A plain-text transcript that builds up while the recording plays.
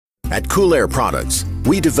At Cool Air Products,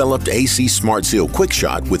 we developed AC Smart Seal Quick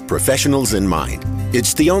Shot with professionals in mind.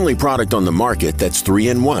 It's the only product on the market that's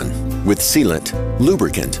 3-in-1, with sealant,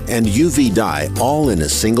 lubricant, and UV dye all in a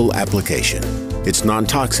single application. It's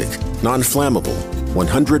non-toxic, non-flammable,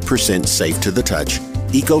 100% safe to the touch,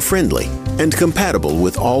 eco-friendly, and compatible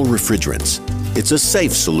with all refrigerants. It's a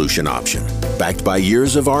safe solution option, backed by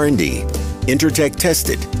years of R&D, Intertech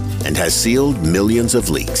tested, and has sealed millions of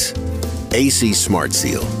leaks. AC Smart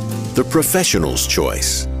Seal, the professional's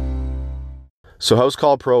choice. So House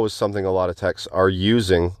Call Pro is something a lot of techs are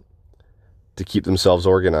using to keep themselves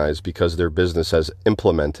organized because their business has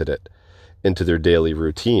implemented it into their daily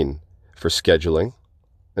routine for scheduling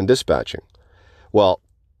and dispatching. Well,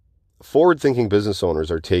 forward-thinking business owners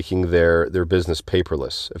are taking their business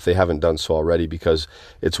paperless if they haven't done so already, because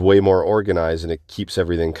it's way more organized and it keeps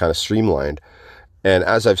everything kind of streamlined. And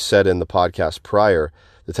as I've said in the podcast prior,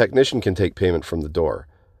 the technician can take payment from the door,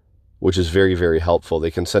 which is very, very helpful. They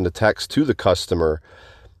can send a text to the customer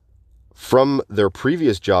from their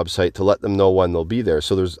previous job site to let them know when they'll be there.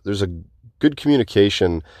 So there's a good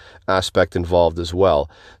communication aspect involved as well.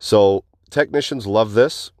 So technicians love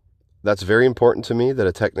this. That's very important to me, that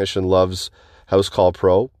a technician loves House Call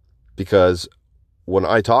Pro, because when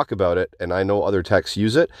I talk about it and I know other techs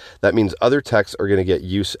use it, that means other techs are going to get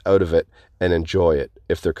use out of it and enjoy it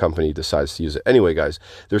if their company decides to use it. Anyway, guys,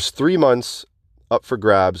 there's 3 months up for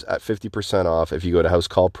grabs at 50% off if you go to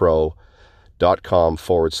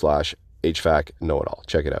housecallpro.com/HVAC know-it-all.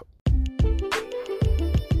 Check it out.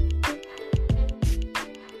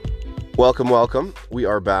 Welcome. We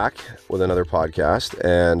are back with another podcast.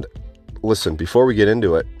 And listen, before we get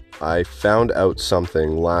into it, I found out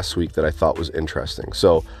something last week that I thought was interesting.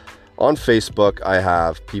 So on Facebook, I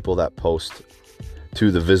have people that post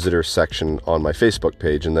to the visitor section on my Facebook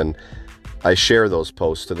page, and then I share those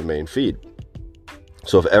posts to the main feed.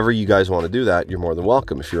 So if ever you guys want to do that, you're more than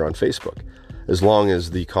welcome if you're on Facebook, as long as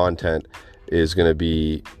the content is going to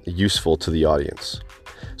be useful to the audience.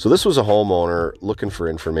 So this was a homeowner looking for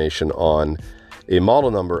information on a model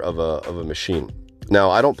number of a machine. Now,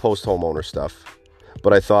 I don't post homeowner stuff,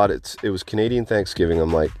 but I thought it was Canadian Thanksgiving.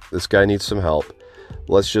 I'm like, this guy needs some help.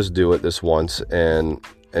 Let's just do it this once and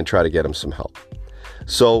try to get him some help.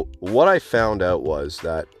 So what I found out was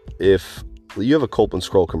that if you have a Copeland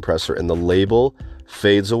scroll compressor and the label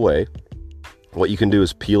fades away, what you can do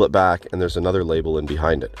is peel it back, and there's another label in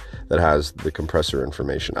behind it that has the compressor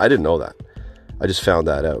information. I didn't know that. I just found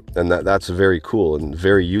that out, and that's very cool and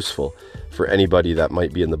very useful for anybody that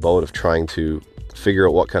might be in the boat of trying to figure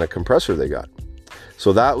out what kind of compressor they got.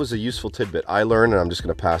 So that was a useful tidbit I learned, and I'm just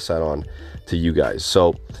going to pass that on to you guys.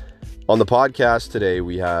 So on the podcast today,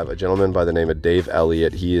 we have a gentleman by the name of Dave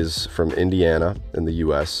Elliott. He is from Indiana in the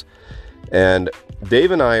US. And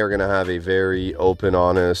Dave and I are going to have a very open,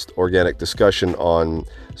 honest, organic discussion on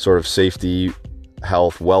sort of safety,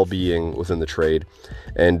 health, well-being within the trade.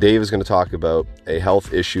 And Dave is going to talk about a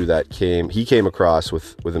health issue that he came across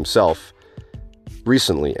with himself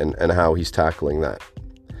recently, and how he's tackling that.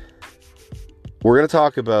 We're going to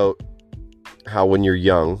talk about how when you're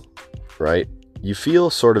young, right, you feel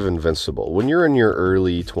sort of invincible. When you're in your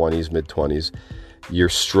early 20s, mid-20s, you're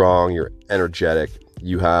strong, you're energetic,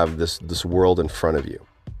 you have this world in front of you.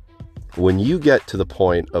 When you get to the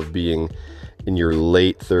point of being in your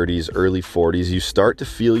late 30s, early 40s, you start to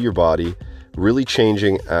feel your body really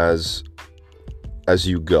changing as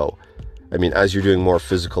you go. I mean, as you're doing more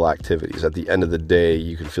physical activities, at the end of the day,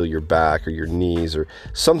 you can feel your back or your knees or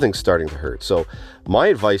something starting to hurt. So my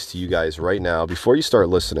advice to you guys right now, before you start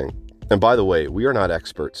listening, and by the way, we are not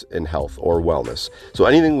experts in health or wellness. So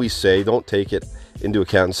anything we say, don't take it into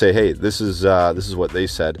account and say, hey, this is what they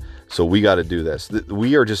said, so we got to do this.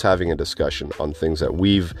 We are just having a discussion on things that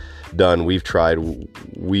we've done, we've tried,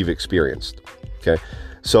 we've experienced. Okay.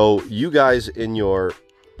 So you guys in your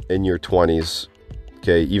 20s,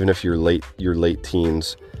 okay, even if you're late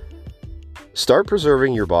teens, start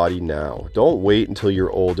preserving your body now. Don't wait until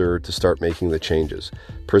you're older to start making the changes.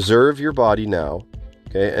 Preserve your body now,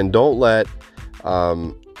 okay, and don't let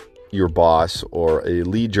your boss or a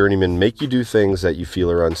lead journeyman make you do things that you feel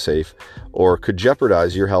are unsafe or could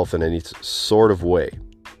jeopardize your health in any sort of way.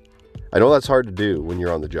 I know that's hard to do when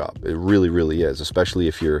you're on the job. It really, really is, especially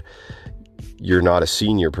if you're not a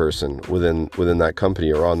senior person within that company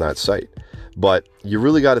or on that site. But you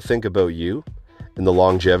really got to think about you and the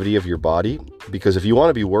longevity of your body, because if you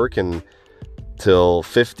want to be working till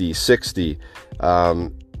 50, 60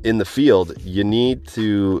 in the field, you need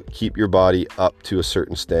to keep your body up to a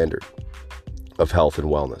certain standard of health and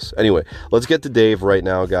wellness. Anyway, let's get to Dave right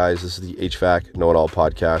now, guys. This is the HVAC Know It All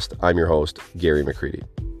podcast. I'm your host, Gary McCready.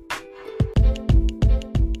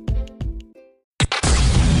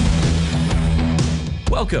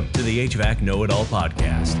 Welcome to the HVAC Know-It-All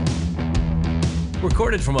podcast.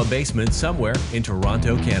 Recorded from a basement somewhere in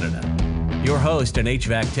Toronto, Canada. Your host and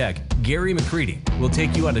HVAC tech, Gary McCready, will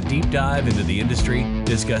take you on a deep dive into the industry,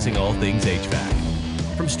 discussing all things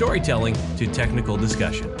HVAC. From storytelling to technical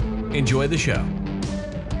discussion. Enjoy the show.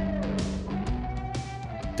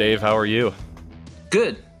 Dave, how are you?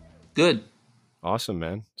 Good. Awesome,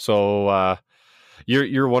 man. So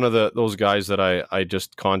you're one of those guys that I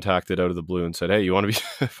just contacted out of the blue and said, hey, you want to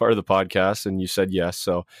be part of the podcast? And you said yes.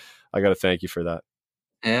 So I got to thank you for that.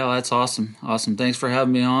 Yeah, well, that's awesome. Thanks for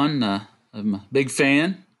having me on. I'm a big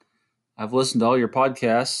fan. I've listened to all your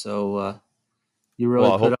podcasts, so you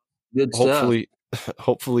really put out good stuff.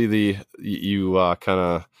 Hopefully you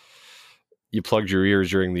plugged your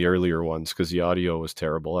ears during the earlier ones, because the audio was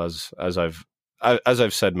terrible, as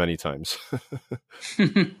I've said many times.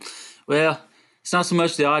 Well, it's not so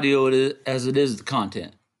much the audio as it is the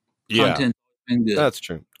content. Yeah, Content's been good. That's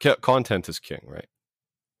true. Content is king, right?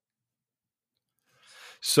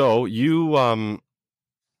 So you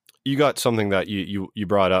got something that you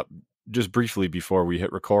brought up just briefly before we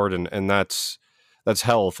hit record, and that's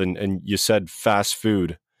health, and you said fast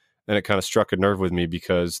food, and it kind of struck a nerve with me,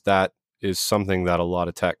 because that is something that a lot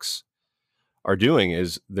of techs are doing.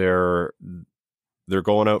 Is they're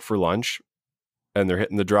going out for lunch and they're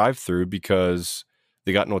hitting the drive-through because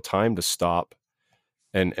they got no time to stop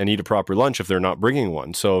and eat a proper lunch if they're not bringing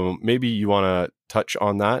one. So maybe you want to touch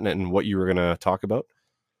on that and what you were going to talk about.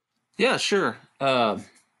 Yeah, sure. I've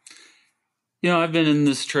been in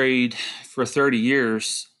this trade for 30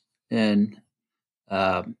 years, and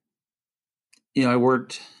I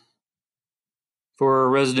worked for a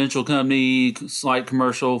residential company, slight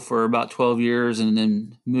commercial, for about 12 years, and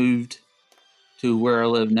then moved to where I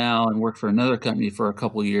live now and worked for another company for a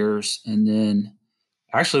couple of years. And then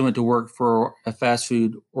I actually went to work for a fast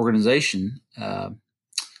food organization,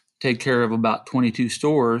 take care of about 22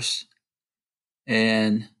 stores.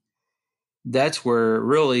 And that's where it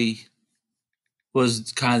really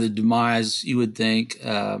was kind of the demise, you would think. It's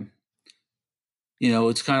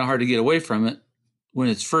kind of hard to get away from it when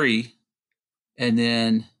it's free. And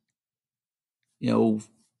then,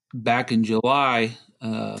 back in July,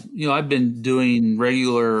 I've been doing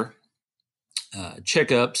regular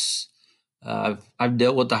checkups. I've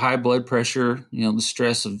dealt with the high blood pressure, the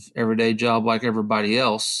stress of everyday job like everybody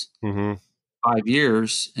else. Mm-hmm. 5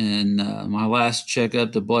 years. And my last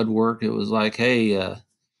checkup, the blood work, it was like, hey,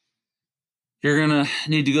 you're going to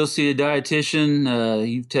need to go see a dietitian.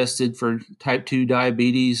 You've tested for type 2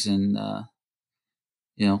 diabetes. And,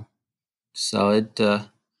 so it,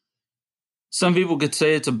 some people could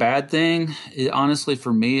say it's a bad thing. Honestly,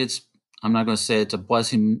 for me, I'm not going to say it's a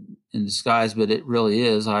blessing in disguise, but it really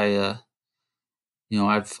is. I've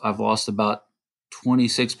lost about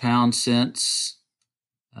 26 pounds since,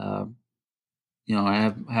 I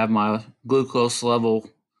have my glucose level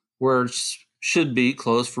where it should be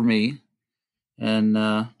close for me,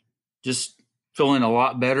 and just feeling a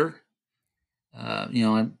lot better.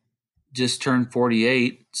 I just turned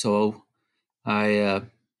 48, so I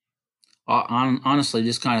honestly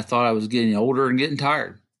just kind of thought I was getting older and getting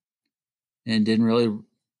tired, and didn't really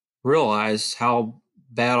realize how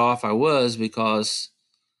bad off I was, because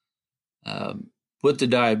with the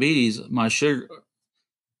diabetes, my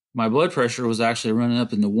blood pressure was actually running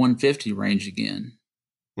up in the 150 range again.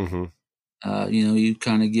 Mm-hmm. You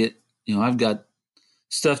kind of get, I've got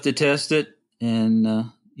stuff to test it,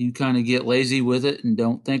 and you kind of get lazy with it and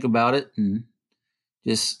don't think about it, and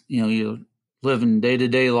just, you're living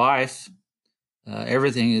day-to-day life.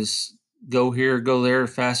 Everything is go here, go there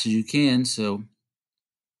as fast as you can. So,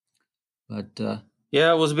 but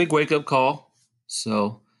it was a big wake-up call.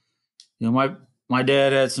 So, my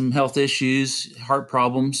dad had some health issues, heart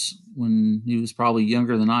problems, when he was probably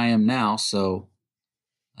younger than I am now. So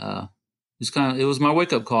it was my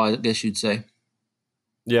wake up call, I guess you'd say.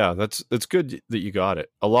 Yeah, that's good that you got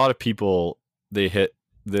it. A lot of people, they hit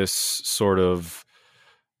this sort of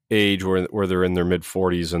age where they're in their mid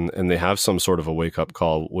 40s and they have some sort of a wake up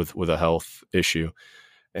call with a health issue.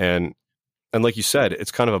 And like you said,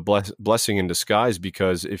 it's kind of a blessing in disguise,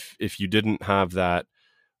 because if you didn't have that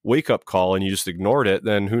wake up call and you just ignored it,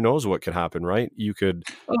 then who knows what could happen, right? You could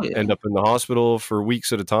end up in the hospital for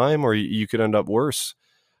weeks at a time, or you could end up worse.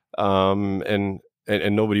 And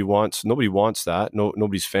nobody wants that.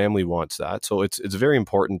 Nobody's family wants that. So it's very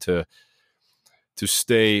important to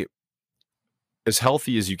stay as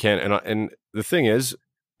healthy as you can. And the thing is,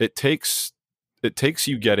 it takes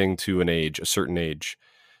you getting to a certain age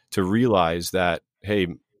to realize that, hey,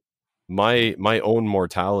 my own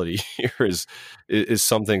mortality here is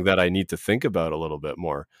something that I need to think about a little bit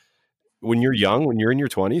more. when you're young, when you're in your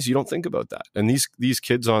 20s, you don't think about that. And these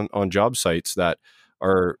kids on job sites that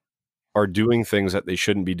are doing things that they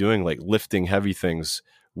shouldn't be doing, like lifting heavy things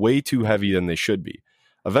way too heavy than they should be.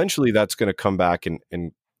 Eventually that's going to come back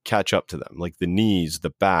and catch up to them, like the knees, the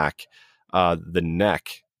back, the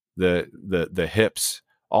neck, the hips,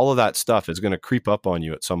 all of that stuff is going to creep up on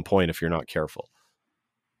you at some point if you're not careful.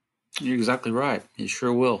 You're exactly right. It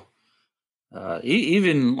sure will.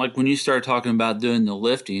 Even like when you start talking about doing the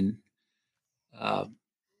lifting, uh,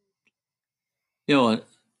 a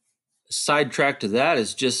sidetrack to that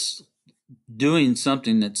is just doing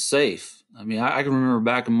something that's safe. I mean, I can remember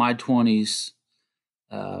back in my 20s,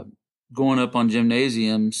 going up on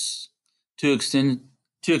gymnasiums, two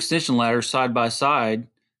extension ladders side by side,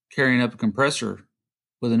 carrying up a compressor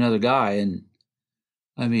with another guy. And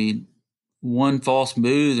I mean, one false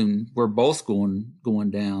move and we're both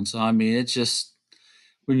going down. So, I mean, it's just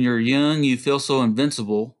when you're young, you feel so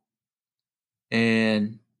invincible.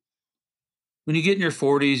 And when you get in your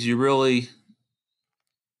 40s,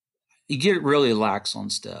 you get really lax on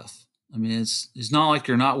stuff. I mean, it's not like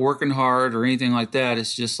you're not working hard or anything like that.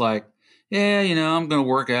 It's just like, yeah, I'm going to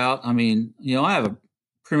work out. I mean, I have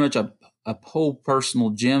pretty much a whole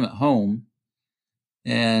personal gym at home,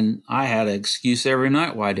 and I had an excuse every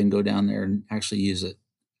night why I didn't go down there and actually use it.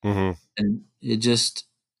 Mm-hmm. And it just,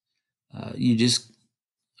 I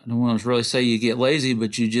don't want to really say you get lazy,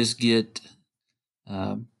 but you just get,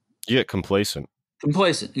 you get complacent.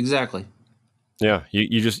 Complacent, exactly. Yeah,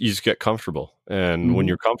 you just get comfortable, and when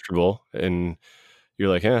you're comfortable, and you're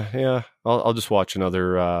like, yeah, I'll just watch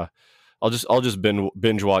another. I'll just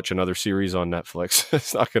binge watch another series on Netflix.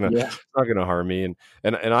 It's not gonna harm me,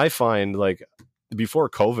 and I find, like, before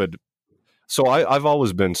COVID, so I've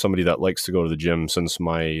always been somebody that likes to go to the gym since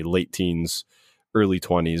my late teens, early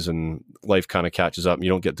 20s, and life kind of catches up and you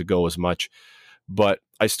don't get to go as much. But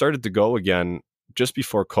I started to go again just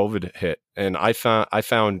before COVID hit, and I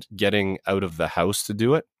found getting out of the house to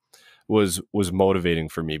do it was motivating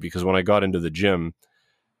for me, because when I got into the gym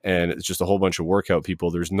and it's just a whole bunch of workout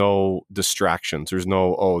people, there's no distractions. There's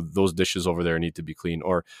no, oh, those dishes over there need to be clean,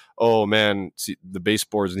 or, oh man, see, the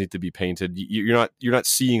baseboards need to be painted. You're not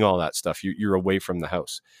seeing all that stuff. You're away from the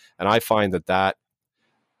house. And I find that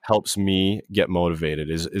helps me get motivated,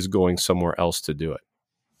 is going somewhere else to do it.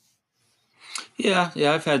 Yeah,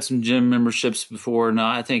 I've had some gym memberships before, and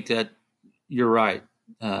I think that you're right.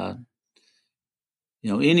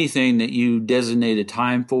 Anything that you designate a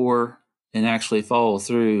time for and actually follow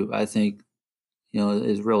through, I think,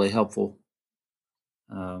 is really helpful.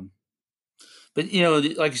 But like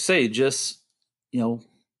you say, just,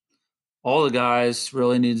 all the guys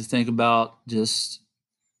really need to think about just,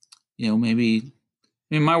 maybe,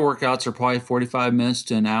 my workouts are probably 45 minutes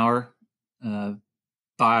to an hour,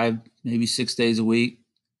 5, maybe 6 days a week.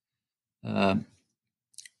 And,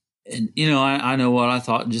 I know what I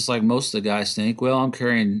thought, just like most of the guys think. Well, I'm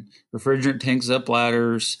carrying refrigerant tanks up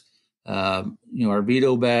ladders, our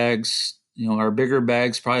Vito bags, our bigger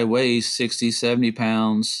bags probably weigh 60, 70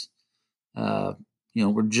 pounds.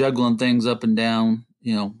 We're juggling things up and down.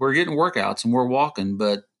 We're getting workouts and we're walking,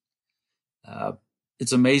 but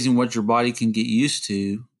it's amazing what your body can get used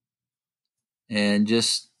to. And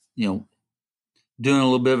just, doing a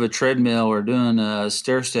little bit of a treadmill or doing a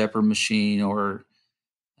stair stepper machine or,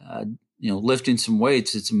 lifting some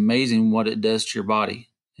weights, it's amazing what it does to your body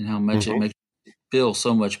and how much it makes you feel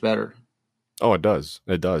so much better. Oh, it does.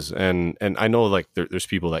 It does. And I know, like, there's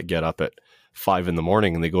people that get up at 5 a.m.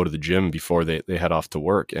 and they go to the gym before they head off to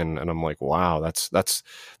work. And I'm like, wow, that's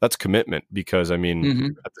commitment, because I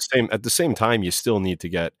mean, at the same time, you still need to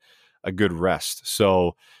get a good rest.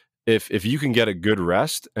 So if you can get a good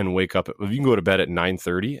rest and wake up, if you can go to bed at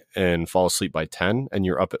 9:30 and fall asleep by 10 and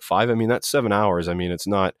you're up at 5, I mean, that's 7 hours. I mean, it's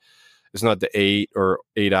not the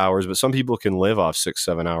 8 hours, but some people can live off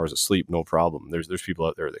 6-7 hours of sleep, no problem. There's people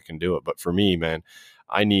out there that can do it. But for me, man,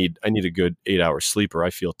 I need a good 8 hour sleep or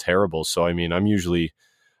I feel terrible. So, I mean, I'm usually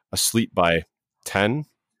asleep by 10,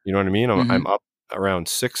 you know what I mean? I'm up around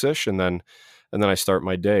 6-ish and then I start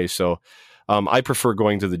my day. So, I prefer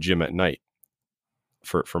going to the gym at night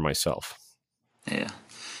for myself. Yeah.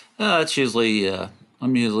 It's usually,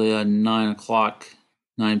 I'm usually at 9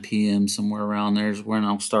 p.m., somewhere around there is when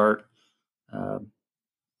I'll start.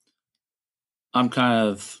 I'm kind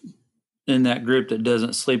of in that group that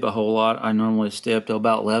doesn't sleep a whole lot. I normally stay up till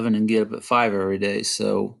about 11 and get up at 5 every day.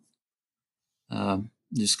 So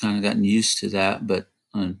just kind of gotten used to that. But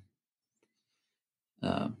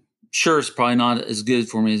sure, it's probably not as good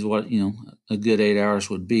for me as what, a good 8 hours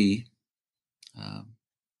would be.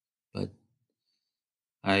 But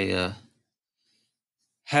I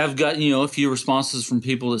have gotten, a few responses from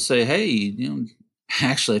people that say, hey,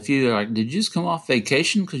 actually, if you like, did you just come off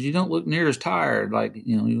vacation? Because you don't look near as tired. Like,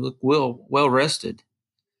 you look well rested.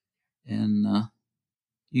 And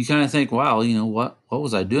you kind of think, wow, what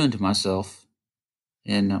was I doing to myself?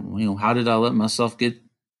 And how did I let myself get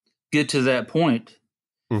to that point?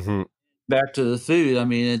 Mm-hmm. Back to the food. I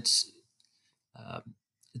mean, it's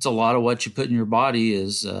a lot of what you put in your body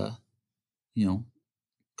is,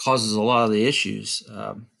 causes a lot of the issues.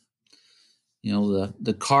 The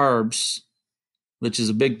carbs, which is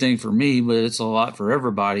a big thing for me, but it's a lot for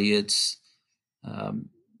everybody. It's,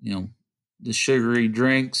 the sugary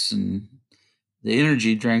drinks and the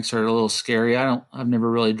energy drinks are a little scary. I've never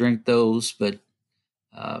really drank those, but,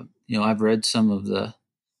 I've read some of the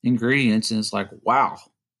ingredients and it's like, wow,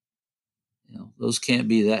 those can't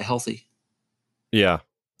be that healthy. Yeah.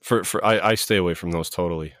 I stay away from those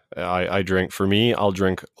totally. I drink, for me, I'll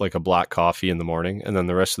drink like a black coffee in the morning and then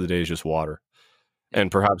the rest of the day is just water. And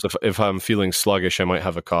perhaps if I'm feeling sluggish, I might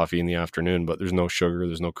have a coffee in the afternoon, but there's no sugar,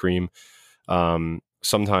 there's no cream.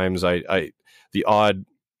 Sometimes I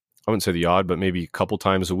wouldn't say the odd, but maybe a couple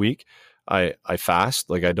times a week, I fast.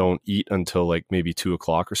 Like I don't eat until like maybe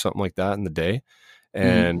 2:00 or something like that in the day.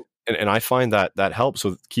 And I find that helps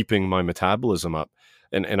with keeping my metabolism up.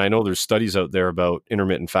 And I know there's studies out there about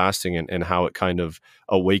intermittent fasting and how it kind of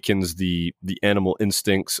awakens the animal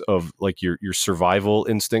instincts of like your survival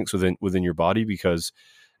instincts within your body, because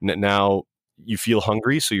now you feel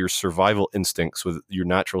hungry. So your survival instincts, with your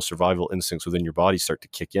natural survival instincts within your body, start to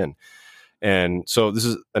kick in. And so this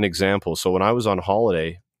is an example. So when I was on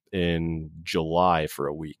holiday in July for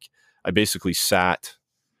a week, I basically sat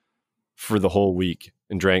for the whole week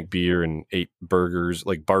and drank beer and ate burgers,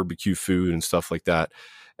 like barbecue food and stuff like that.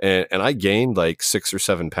 And I gained like 6 or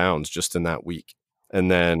 7 pounds just in that week.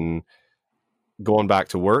 And then going back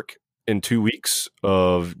to work in 2 weeks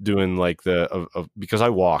of doing like because I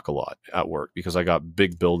walk a lot at work, because I got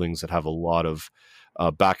big buildings that have a lot of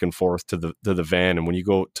back and forth to the van. And when you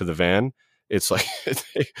go to the van, it's like,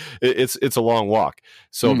 it's a long walk.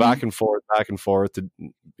 So back and forth to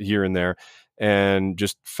here and there, and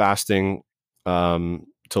just fasting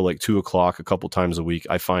till like 2:00 a couple times a week,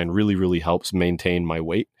 I find really, really helps maintain my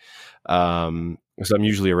weight. Because I'm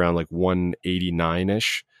usually around like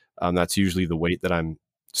 189-ish. That's usually the weight that I'm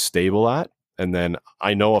stable at. And then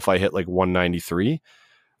I know if I hit like 193,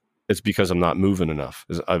 it's because I'm not moving enough.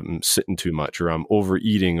 I'm sitting too much, or I'm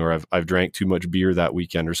overeating, or I've drank too much beer that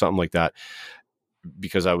weekend or something like that,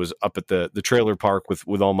 because I was up at the trailer park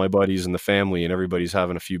with all my buddies and the family, and everybody's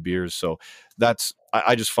having a few beers. So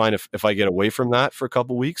I just find if I get away from that for a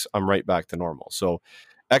couple weeks, I'm right back to normal. So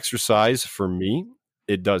exercise for me,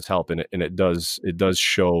 it does help, and it does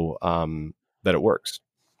show that it works.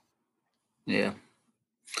 Yeah.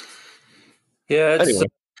 Yeah. It's, anyway.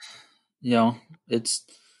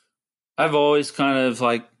 I've always kind of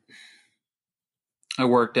like, I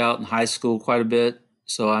worked out in high school quite a bit.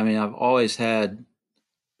 So, I mean, I've always had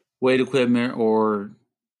weight equipment or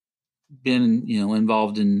been,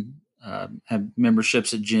 involved in, have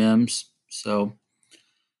memberships at gyms. So,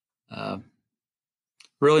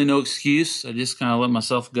 really no excuse. I just kind of let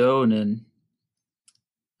myself go. And then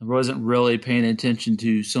I wasn't really paying attention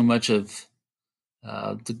to so much of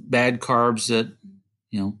the bad carbs that,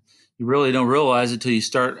 you really don't realize it till you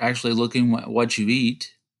start actually looking at what you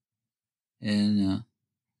eat. And,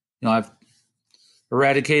 I've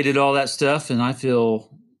eradicated all that stuff, and I feel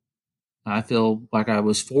like I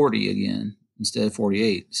was 40 again instead of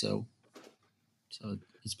 48. So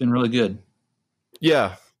it's been really good.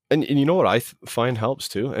 Yeah. And you know what I find helps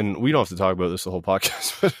too? And we don't have to talk about this the whole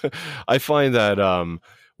podcast, but I find that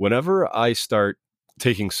whenever I start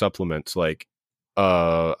taking supplements like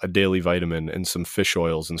a daily vitamin and some fish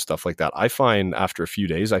oils and stuff like that, I find after a few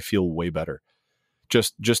days, I feel way better.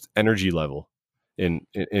 Just energy level in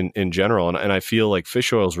general. And I feel like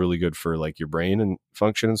fish oil is really good for like your brain and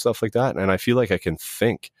function and stuff like that. And I feel like I can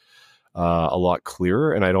think a lot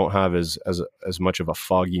clearer, and I don't have as much of a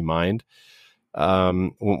foggy mind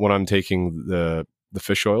when I'm taking the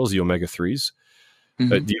fish oils, the omega-3s.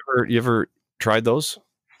 Do you ever tried those?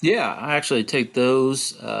 Yeah, I actually take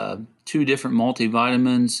those, 2 different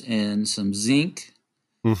multivitamins and some zinc.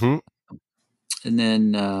 Mm-hmm. And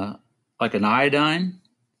then like an iodine.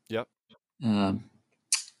 Yep.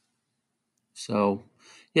 So,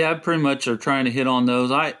 yeah, I pretty much are trying to hit on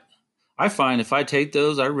those. I find if I take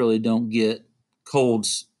those, I really don't get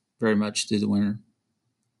colds very much through the winter.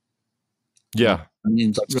 Yeah.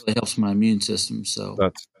 It really helps my immune system. So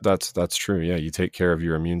that's true. Yeah, you take care of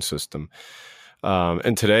your immune system.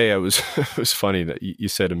 And today it was funny that you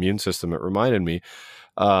said immune system. It reminded me,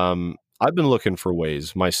 I've been looking for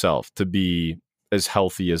ways myself to be as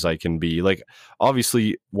healthy as I can be. Like,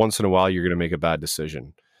 obviously, once in a while, you're going to make a bad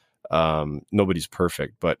decision. Nobody's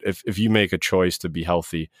perfect, but if you make a choice to be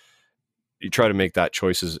healthy, you try to make that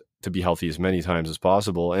choice to be healthy as many times as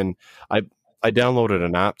possible. And I downloaded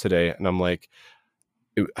an app today, and I'm like,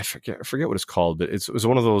 I forget what it's called, but it was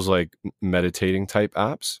one of those like meditating type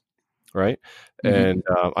apps, right? And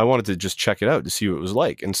I wanted to just check it out to see what it was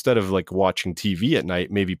like. Instead of like watching TV at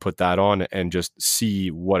night, maybe put that on and just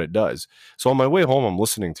see what it does. So on my way home, I'm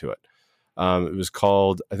listening to it. It was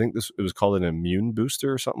called, it was called an immune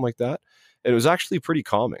booster or something like that. And it was actually pretty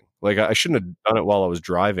calming. Like, I shouldn't have done it while I was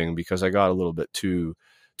driving because I got a little bit too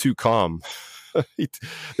calm.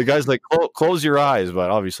 The guy's like, close your eyes, but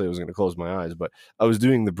obviously I was going to close my eyes. But I was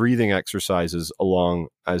doing the breathing exercises along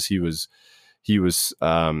as he was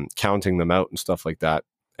counting them out and stuff like that,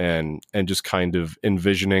 and just kind of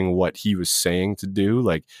envisioning what he was saying to do.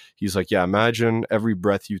 Like, he's like, yeah, imagine every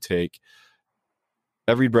breath you take,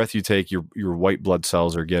 your white blood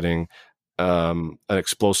cells are getting an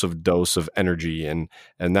explosive dose of energy, and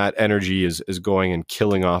that energy is going and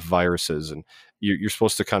killing off viruses, and you're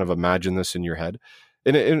supposed to kind of imagine this in your head.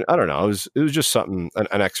 And I don't know, it was just something,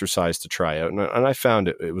 an exercise to try out, and I found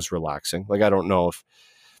it was relaxing. Like, I don't know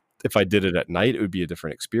if I did it at night, it would be a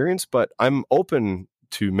different experience, but I'm open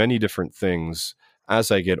to many different things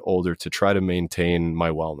as I get older to try to maintain my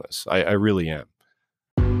wellness. I really am.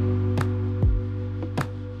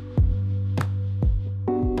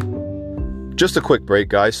 Just a quick break,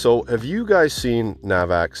 guys. So have you guys seen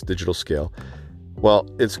Navac's digital scale? Well,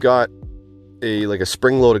 it's got a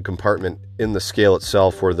spring-loaded compartment in the scale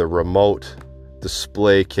itself where the remote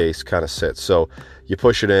display case kind of sits. So you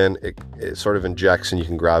push it in, it sort of injects, and you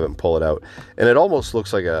can grab it and pull it out. And it almost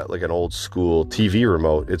looks like an old school TV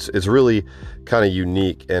remote. It's really kind of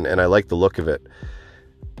unique, and I like the look of it.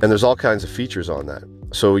 And there's all kinds of features on that.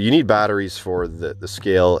 So you need batteries for the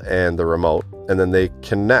scale and the remote, and then they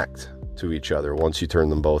connect to each other once you turn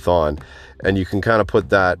them both on. And you can kind of put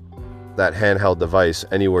that handheld device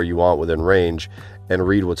anywhere you want within range and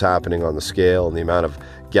read what's happening on the scale and the amount of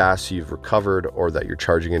gas you've recovered or that you're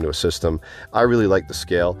charging into a system. I really like the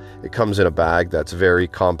scale. It comes in a bag that's very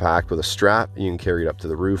compact with a strap. You can carry it up to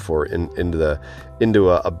the roof or into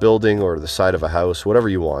a building or the side of a house, whatever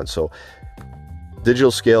you want. So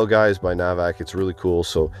digital scale, guys, by Navac, it's really cool.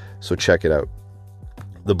 So check it out.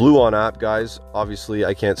 The Blue On app, guys, obviously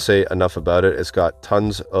I can't say enough about it. It's got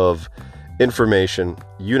tons of information,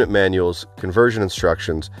 unit manuals, conversion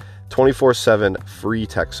instructions, 24/7 free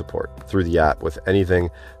tech support through the app with anything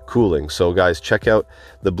cooling. So guys, check out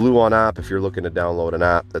the Blue On app if you're looking to download an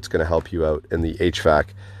app that's going to help you out in the HVAC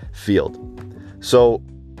field. So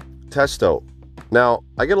Testo. Now,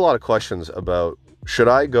 I get a lot of questions about, should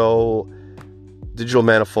I go digital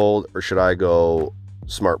manifold or should I go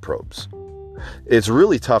smart probes? It's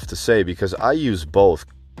really tough to say because I use both.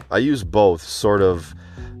 Sort of,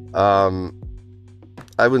 I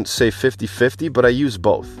wouldn't say 50-50, but I use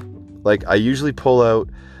both. Like, I usually pull out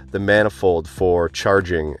the manifold for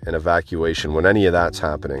charging and evacuation when any of that's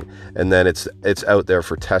happening, and then it's out there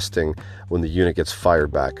for testing when the unit gets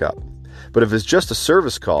fired back up. But if it's just a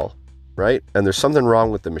service call, right, and there's something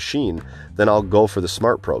wrong with the machine, then I'll go for the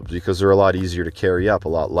smart probes because they're a lot easier to carry up, a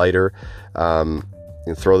lot lighter.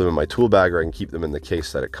 And throw them in my tool bag, or I can keep them in the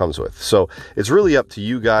case that it comes with. So it's really up to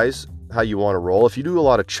you guys how you want to roll. If you do a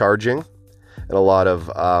lot of charging and a lot of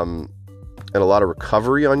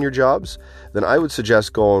recovery on your jobs, then I would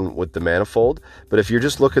suggest going with the manifold. But if you're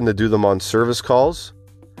just looking to do them on service calls,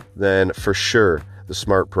 then for sure the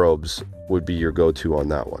smart probes would be your go-to on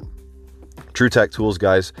that one. TruTech Tools,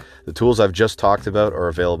 guys, the tools I've just talked about are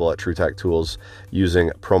available at TruTech Tools using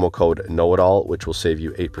promo code KNOWITALL, which will save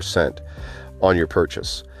you 8% on your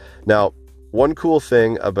purchase. Now, one cool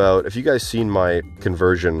thing about, if you guys seen my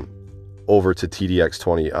conversion over to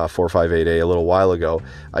TDX20 458A a little while ago,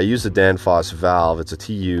 I used a Danfoss valve. It's a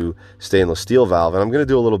TU stainless steel valve, and I'm going to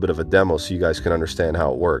do a little bit of a demo so you guys can understand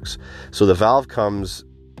how it works. So the valve comes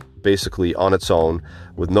basically on its own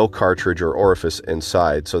with no cartridge or orifice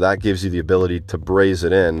inside, so that gives you the ability to braze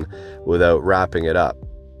it in without wrapping it up.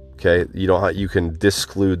 Okay, you can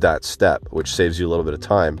disclude that step, which saves you a little bit of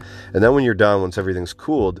time. And then when you're done, once everything's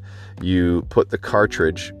cooled, you put the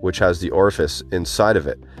cartridge, which has the orifice inside of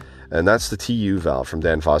it. And that's the TU valve from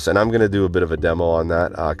Danfoss. And I'm going to do a bit of a demo on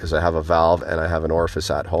that because I have a valve and I have an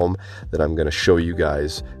orifice at home that I'm going to show you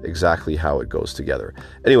guys exactly how it goes together.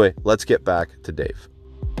 Anyway, let's get back to Dave.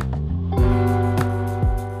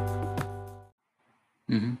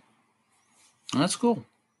 Mm-hmm. That's cool.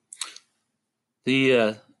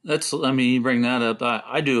 You bring that up.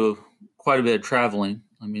 I do quite a bit of traveling.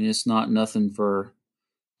 I mean, it's not nothing to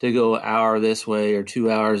go an hour this way or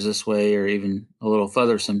 2 hours this way or even a little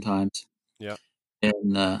further sometimes. Yeah.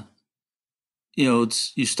 And,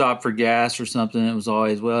 you stop for gas or something. It was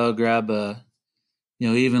always, well, grab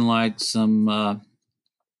even like some,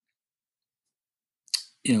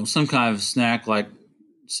 some kind of snack, like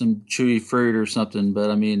some chewy fruit or something. But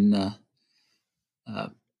I mean,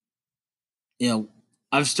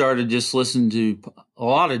 I've started just listening to a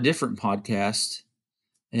lot of different podcasts,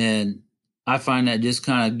 and I find that just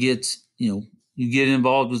kind of gets, you get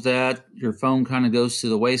involved with that. Your phone kind of goes to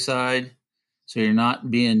the wayside, so you're not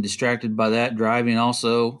being distracted by that driving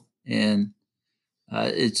also. And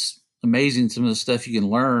it's amazing some of the stuff you can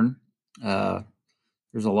learn.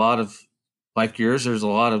 There's a lot of, like yours, there's a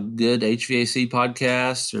lot of good HVAC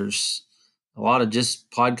podcasts. There's a lot of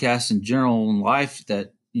just podcasts in general in life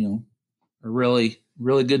that, are really,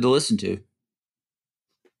 really good to listen to.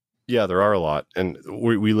 Yeah, there are a lot, and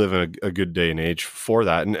we live in a good day and age for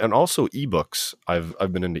that, and also ebooks.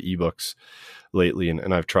 I've been into ebooks lately,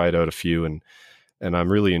 and I've tried out a few, and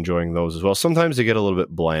I'm really enjoying those as well. Sometimes they get a little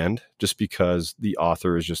bit bland, just because the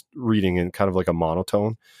author is just reading in kind of like a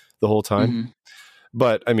monotone the whole time. Mm-hmm.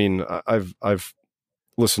 But I mean, I've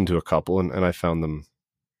listened to a couple, and I found them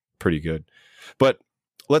pretty good. But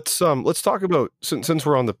let's talk about, since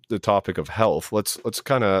we're on the topic of health, let's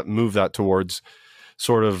kind of move that towards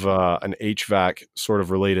sort of an HVAC sort of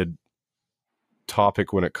related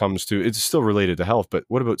topic when it comes to, it's still related to health, but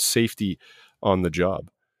what about safety on the job?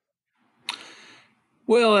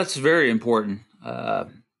 Well, that's very important.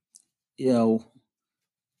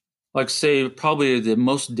 Like say, probably the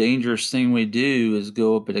most dangerous thing we do is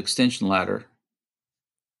go up an extension ladder.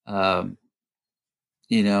 I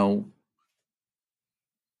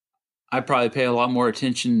probably pay a lot more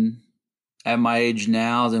attention at my age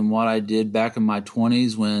now than what I did back in my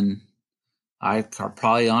 20s, when I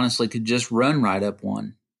probably honestly could just run right up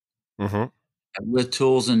one with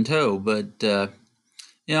tools in tow. But,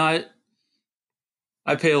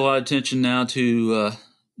 I pay a lot of attention now to,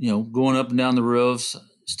 going up and down the roofs,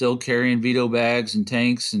 still carrying Vito bags and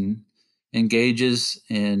tanks and gauges.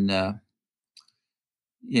 And,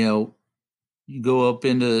 you go up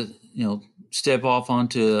into, step off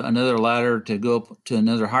onto another ladder to go up to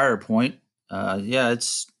another higher point.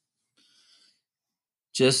 It's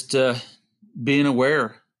just being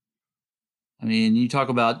aware. I mean, you talk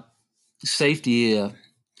about safety.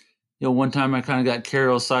 One time I kind of got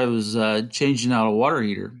careless. I was changing out a water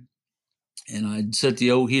heater, and I'd set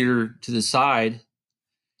the old heater to the side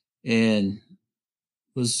and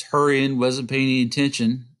was hurrying, wasn't paying any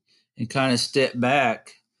attention, and kind of stepped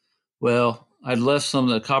back. Well, I'd left some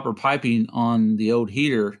of the copper piping on the old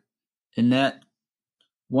heater, and that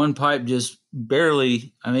one pipe just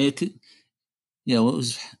barely, I mean, it could, it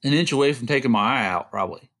was an inch away from taking my eye out,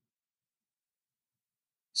 probably.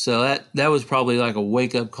 So that was probably like a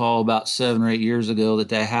wake up call about 7 or 8 years ago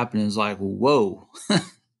that happened. It's like, whoa,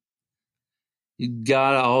 you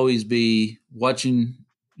gotta always be watching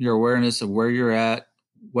your awareness of where you're at,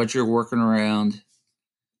 what you're working around.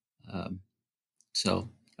 So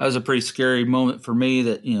that was a pretty scary moment for me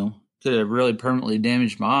that, could have really permanently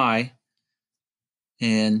damaged my eye,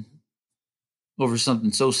 and over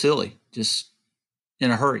something so silly, just in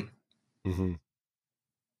a hurry. Mm-hmm.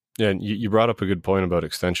 Yeah, and you brought up a good point about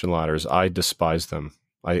extension ladders. I despise them.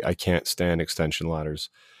 I can't stand extension ladders.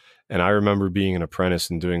 And I remember being an apprentice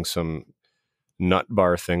and doing some nut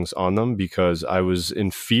bar things on them because I was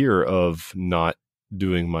in fear of not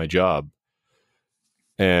doing my job.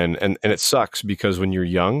 And it sucks because when you're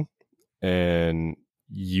young and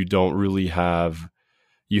you haven't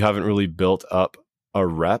really built up a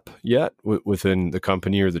rep yet within the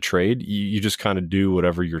company or the trade, you just kind of do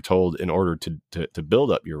whatever you're told in order to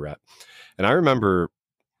build up your rep. And I remember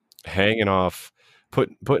hanging off,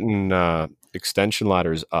 putting extension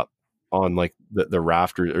ladders up on like the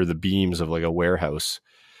rafters or the beams of like a warehouse,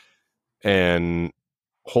 and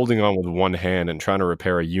holding on with one hand and trying to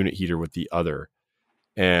repair a unit heater with the other.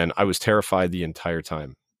 And I was terrified the entire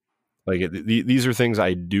time. Like these are things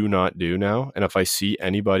I do not do now. And if I see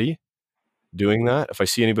anybody doing that, if I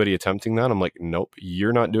see anybody attempting that, I'm like, nope,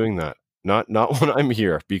 you're not doing that. Not when I'm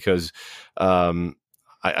here, because I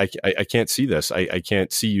can't see this. I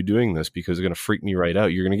can't see you doing this because it's going to freak me right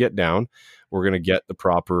out. You're going to get down. We're going to get the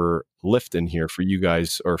proper lift in here for you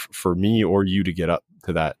guys, or for me or you, to get up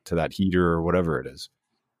to that heater or whatever it is.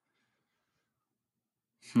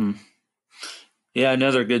 Yeah,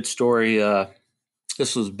 another good story.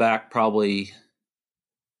 This was back probably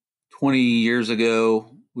 20 years ago.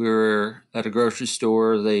 We were at a grocery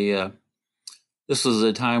store. This was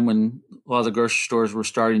a time when a lot of the grocery stores were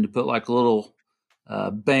starting to put like little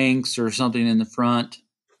banks or something in the front.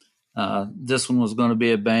 This one was going to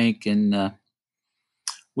be a bank, and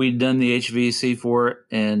we'd done the HVAC for it,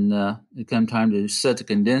 and it come time to set the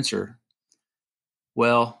condenser.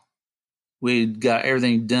 Well, we'd got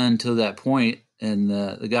everything done to that point, and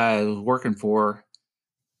the guy I was working for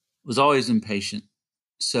was always impatient.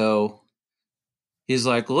 So he's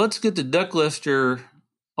like, well, let's get the duct lifter,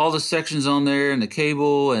 all the sections on there and the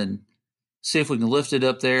cable, and see if we can lift it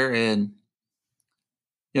up there. And,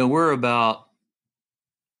 we're about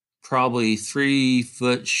probably 3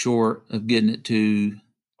 foot short of getting it to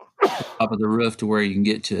the top of the roof to where you can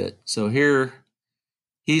get to it. So here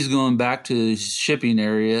he's going back to the shipping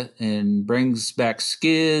area and brings back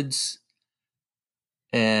skids,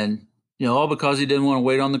 and, all because he didn't want to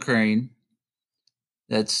wait on the crane.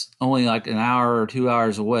 That's only like an hour or 2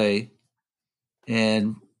 hours away.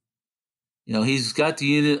 And, he's got the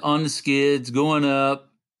unit on the skids going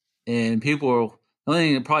up, and the only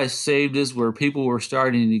thing that probably saved us were people were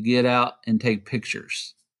starting to get out and take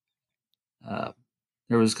pictures.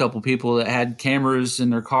 There was a couple people that had cameras in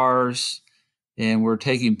their cars and were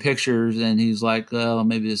taking pictures, and he's like, well,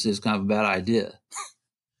 maybe this is kind of a bad idea.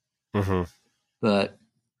 Mm-hmm. But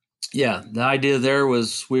yeah, the idea there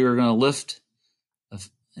was we were going to lift,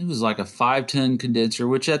 it was like a 5-ton condenser,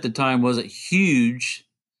 which at the time wasn't huge.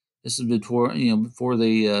 This is before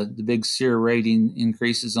the big SEER rating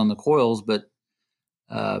increases on the coils, but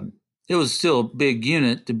it was still a big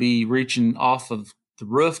unit to be reaching off of the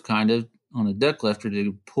roof kind of on a duct lifter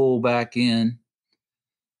to pull back in.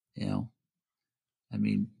 The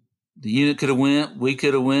unit could have went, we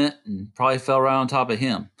could have went, and probably fell right on top of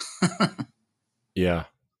him. Yeah.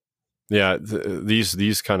 Yeah.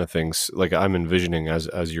 These kind of things, like I'm envisioning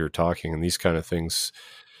as you're talking, and these kind of things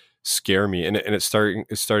scare me. And it's starting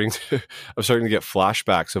to, I'm starting to get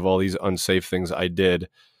flashbacks of all these unsafe things I did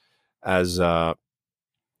as a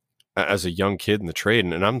young kid in the trade.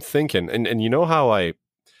 And I'm thinking, and you know how I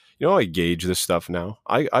gauge this stuff now?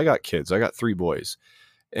 I got kids. I got 3 boys.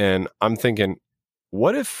 And I'm thinking,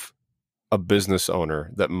 what if a business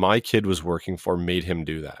owner that my kid was working for made him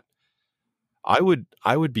do that? I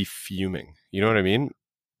would be fuming. You know what I mean?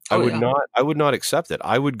 I would not accept it.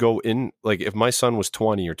 I would go in, like, if my son was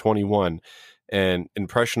 20 or 21 and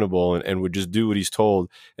impressionable and would just do what he's told,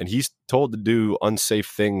 and he's told to do unsafe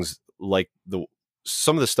things like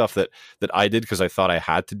some of the stuff that I did because I thought I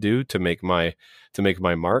had to do to make my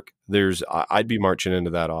mark, I'd be marching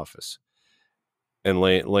into that office and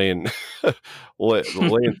laying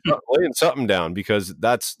something down, because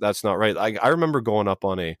that's not right. I remember going up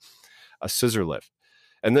on a scissor lift,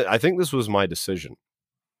 and I think this was my decision.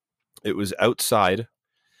 It was outside,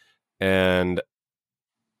 and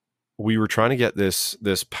we were trying to get this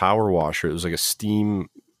power washer. It was like a steam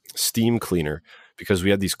cleaner, because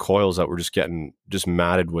we had these coils that were just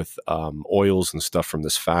matted with oils and stuff from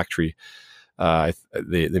this factory.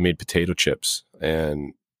 They made potato chips,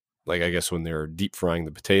 and like, I guess when they were deep frying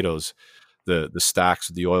the potatoes, the stacks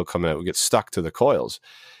of the oil coming out would get stuck to the coils.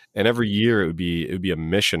 And every year it would be a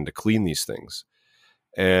mission to clean these things.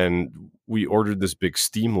 And we ordered this big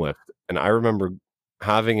steam lift, and I remember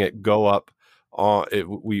having it go up on it.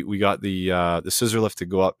 We got the scissor lift to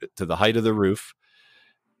go up to the height of the roof,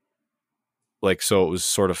 like, so it was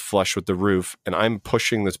sort of flush with the roof, and I'm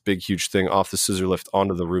pushing this big huge thing off the scissor lift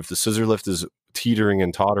onto the roof. The scissor lift is teetering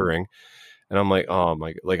and tottering, and I'm like, oh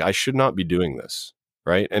my, like, I should not be doing this,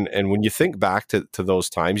 right? And when you think back to those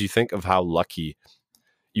times, you think of how lucky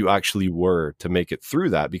you actually were to make it through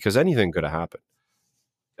that, because anything could have happened.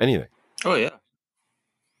 Anything. Oh yeah.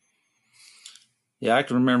 Yeah, I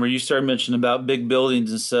can remember you started mentioning about big buildings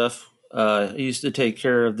and stuff. I used to take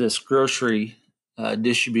care of this grocery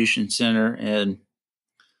distribution center, and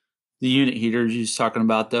the unit heaters, you was talking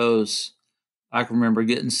about those. I can remember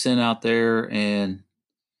getting sent out there, and,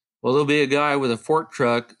 well, there'll be a guy with a fork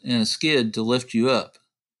truck and a skid to lift you up.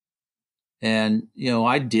 And,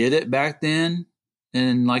 I did it back then.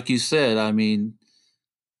 And like you said, I mean,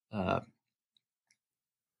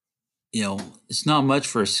 it's not much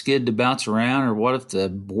for a skid to bounce around, or what if the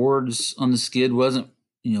boards on the skid wasn't,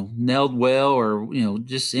 nailed well, or,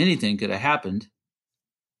 just anything could have happened.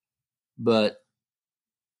 But,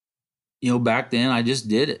 back then I just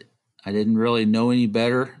did it. I didn't really know any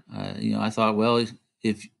better. I thought, well,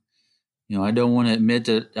 if, I don't want to admit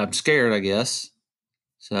that I'm scared, I guess.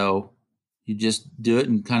 So you just do it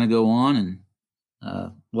and kind of go on. And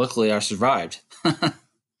luckily I survived.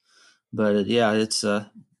 But yeah, it's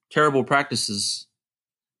terrible practices.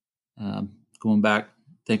 Going back,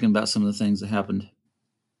 thinking about some of the things that happened.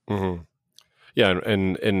 Mm-hmm. Yeah,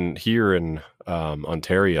 and here in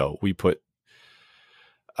Ontario, we put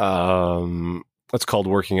That's called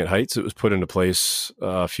Working at Heights. It was put into place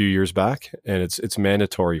a few years back, and it's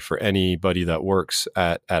mandatory for anybody that works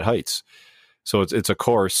at Heights. So it's a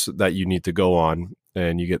course that you need to go on,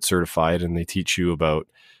 and you get certified, and they teach you about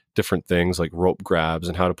different things like rope grabs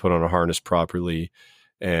and how to put on a harness properly,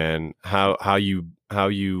 and how you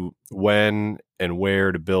when and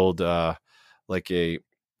where to build like a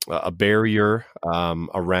barrier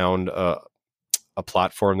around a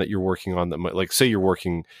platform that you're working on that might, like, say you're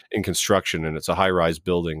working in construction and it's a high-rise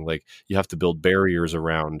building, like you have to build barriers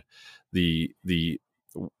around the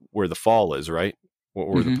where the fall is, right?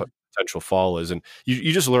 Where the potential fall is. And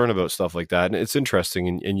you just learn about stuff like that. And it's interesting.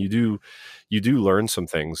 And you do learn some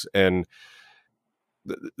things. And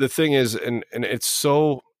the thing is, and it's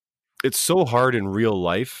so hard in real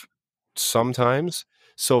life sometimes.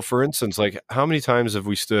 So for instance, like, how many times have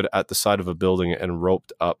we stood at the side of a building and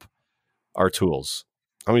roped up our tools?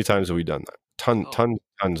 How many times have we done that?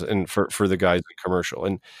 Tons. And for the guys in commercial,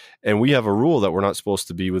 and we have a rule that we're not supposed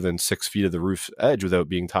to be within 6 feet of the roof edge without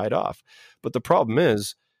being tied off. But the problem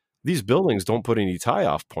is, these buildings don't put any tie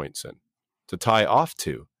off points in to tie off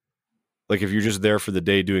to. Like, if you're just there for the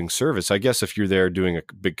day doing service, I guess if you're there doing a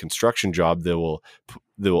big construction job, they will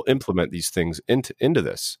implement these things into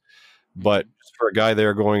this. But for a guy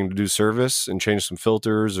there going to do service and change some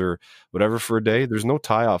filters or whatever for a day, there's no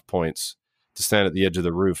tie off points to stand at the edge of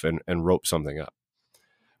the roof and rope something up,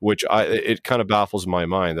 which it kind of baffles my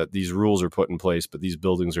mind that these rules are put in place, but these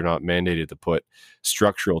buildings are not mandated to put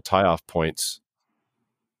structural tie off points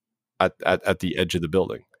at the edge of the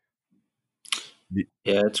building.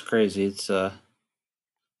 Yeah, it's crazy. It's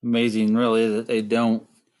amazing, really, that they don't.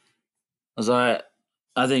 As I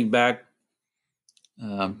think back,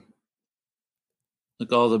 like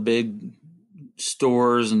all the big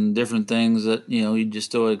stores and different things that, you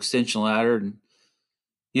just throw an extension ladder, and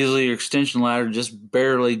usually your extension ladder just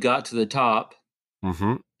barely got to the top.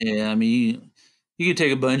 Mm-hmm. Yeah, I mean, you could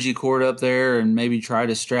take a bungee cord up there and maybe try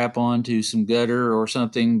to strap onto some gutter or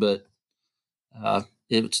something, but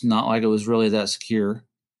it's not like it was really that secure.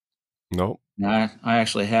 No. I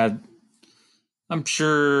actually had, I'm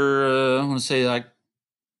sure, I want to say like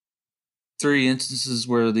 3 instances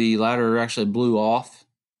where the ladder actually blew off.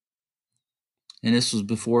 And this was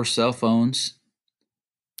before cell phones.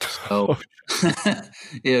 So,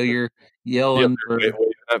 you're yelling for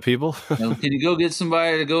at people. Can you go get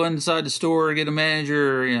somebody to go inside the store or get a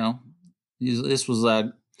manager? This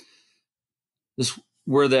was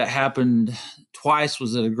where that happened twice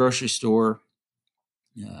was at a grocery store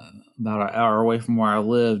about an hour away from where I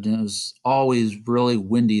lived, and it was always really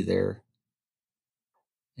windy there.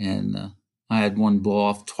 And I had one blow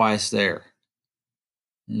off twice there.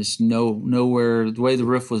 And just nowhere, the way the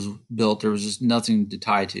roof was built, there was just nothing to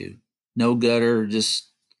tie to. No gutter, it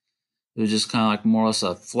was just kind of like more or less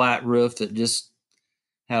a flat roof that just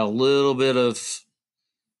had a little bit of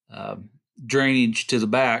drainage to the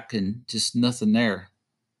back and just nothing there.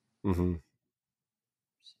 Mm-hmm.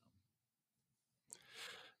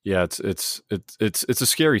 Yeah, it's a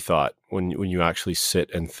scary thought when you actually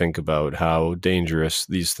sit and think about how dangerous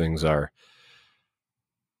these things are.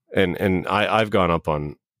 And I've gone up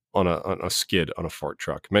on a skid on a fork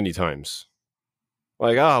truck many times.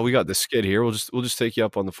 Like, we got this skid here. We'll just take you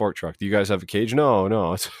up on the fork truck. Do you guys have a cage? No,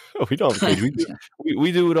 we don't have a cage.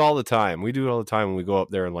 We do it all the time. We do it all the time when we go up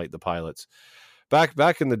there and light the pilots.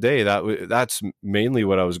 Back in the day, that's mainly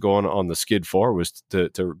what I was going on the skid for, was to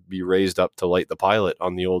be raised up to light the pilot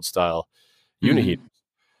on the old style Uniheat,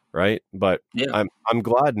 right? But yeah. I'm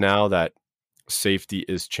glad now that safety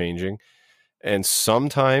is changing, and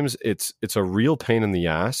sometimes it's a real pain in the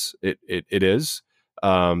ass. It is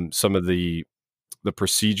some of the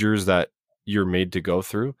procedures that you're made to go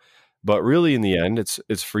through, but really in the end,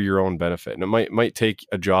 it's for your own benefit, and it might take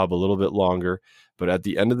a job a little bit longer. But at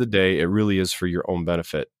the end of the day, it really is for your own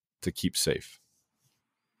benefit to keep safe.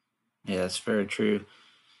 Yeah, that's very true.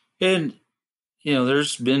 And,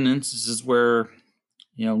 there's been instances where,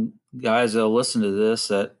 guys that'll listen to this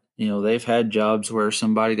that, they've had jobs where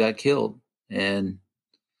somebody got killed. And,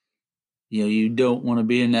 you don't want to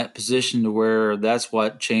be in that position to where that's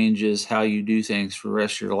what changes how you do things for the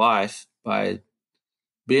rest of your life, by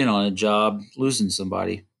being on a job, losing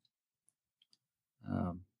somebody.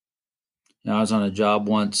 I was on a job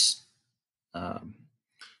once.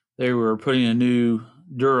 They were putting a new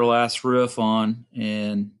Duralast roof on,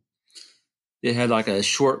 and it had like a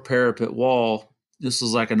short parapet wall. This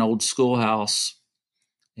was like an old schoolhouse,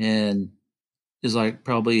 and it was like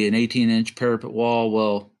probably an 18-inch parapet wall.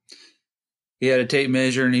 Well, he had a tape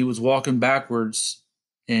measure, and he was walking backwards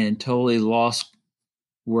and totally lost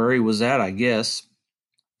where he was at, I guess,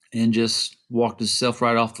 and just walked himself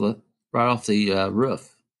right off the right off the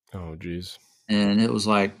roof. Oh, geez. And it was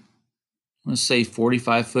like, let's say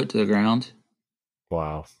 45 foot to the ground.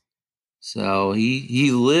 Wow. So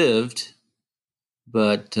he lived,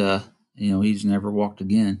 but he's never walked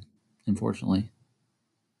again, unfortunately.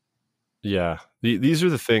 Yeah. These are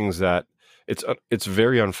the things that it's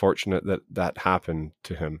very unfortunate that happened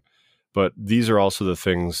to him, but these are also the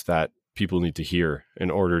things that people need to hear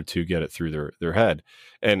in order to get it through their head.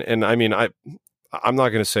 And I mean, I'm not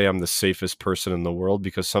going to say I'm the safest person in the world,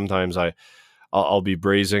 because sometimes I'll be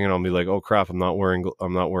brazing and I'll be like, oh crap, I'm not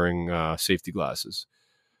wearing safety glasses,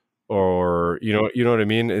 or you know what I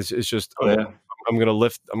mean. It's just, Oh yeah. I'm gonna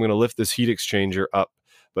lift this heat exchanger up,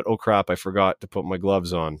 but oh crap, I forgot to put my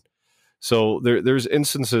gloves on. So there's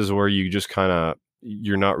instances where you just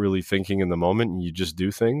you're not really thinking in the moment and you just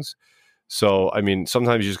do things. So I mean,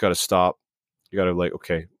 sometimes you just got to stop. You got to like,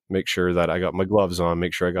 okay, make sure that I got my gloves on,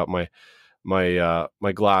 make sure I got my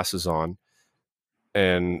glasses on.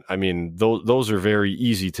 And I mean, those are very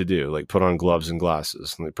easy to do, like put on gloves and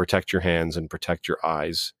glasses, and like protect your hands and protect your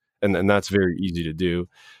eyes. And that's very easy to do.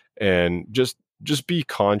 And just be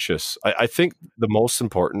conscious. I think the most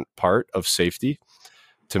important part of safety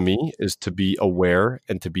to me is to be aware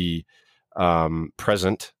and to be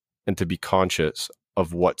present and to be conscious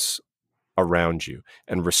of what's around you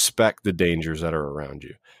and respect the dangers that are around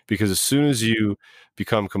you. Because as soon as you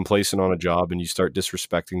become complacent on a job and you start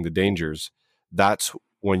disrespecting the dangers, that's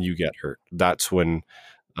when you get hurt. That's when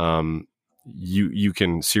you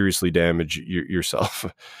can seriously damage yourself.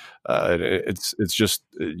 It's just,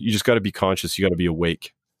 you just got to be conscious. You got to be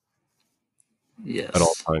awake at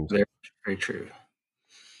all Yes. times. Very, very true.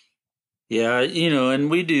 Yeah, and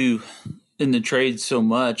we do in the trade so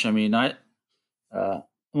much. I mean, I'm a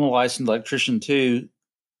licensed electrician too,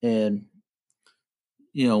 and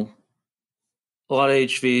a lot of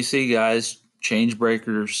HVAC guys change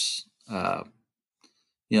breakers.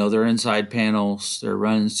 Their inside panels, their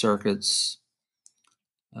running circuits.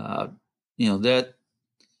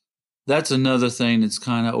 That's another thing that's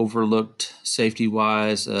kind of overlooked safety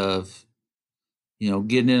wise. Of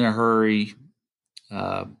getting in a hurry.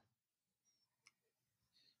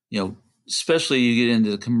 Especially you get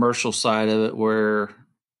into the commercial side of it, where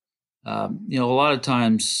a lot of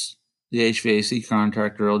times the HVAC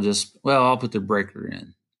contractor will just, I'll put the breaker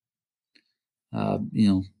in.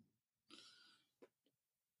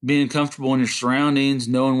 Being comfortable in your surroundings,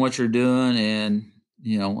 knowing what you're doing, and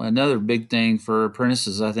another big thing for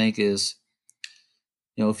apprentices, I think, is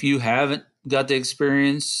if you haven't got the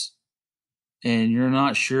experience and you're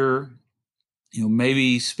not sure,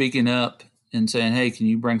 maybe speaking up and saying, hey, can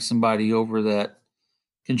you bring somebody over that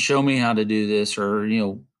can show me how to do this, or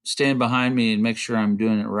stand behind me and make sure I'm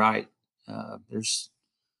doing it right. There's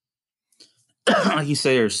like you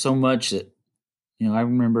say, there's so much that I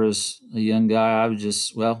remember as a young guy, I was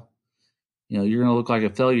just, you're going to look like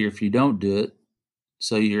a failure if you don't do it,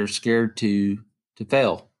 so you're scared to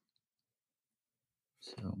fail.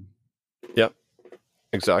 So Yep,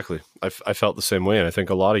 exactly. I felt the same way, and I think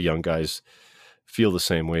a lot of young guys feel the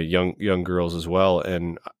same way, young girls as well.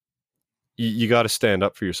 And you got to stand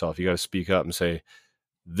up for yourself. You got to speak up and say,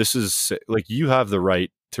 this is, like, you have the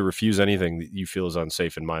right to refuse anything that you feel is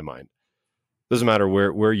unsafe. In my mind, doesn't matter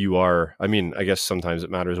where you are. I mean, I guess sometimes it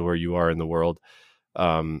matters where you are in the world,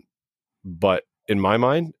 but in my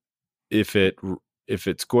mind, if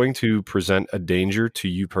it's going to present a danger to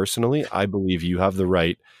you personally, I believe you have the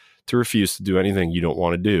right to refuse to do anything you don't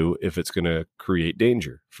want to do if it's going to create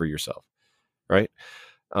danger for yourself, right?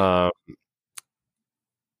 And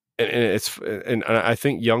I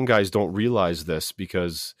think young guys don't realize this,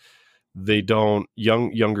 because they don't,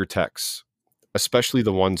 younger techs, especially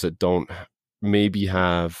the ones that don't maybe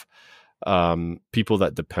have people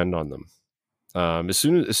that depend on them. As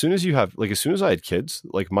soon as you have, like, as soon as I had kids,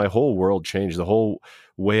 like, my whole world changed. The whole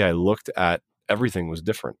way I looked at everything was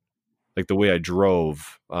different. Like the way I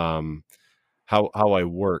drove, how I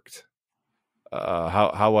worked,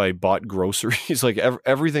 how I bought groceries, like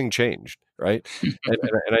everything changed, right?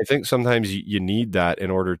 and I think sometimes you need that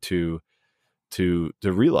in order to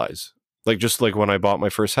realize, like, just like when I bought my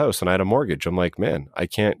first house and I had a mortgage, I'm like, man, I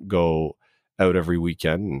can't go out every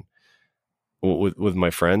weekend with my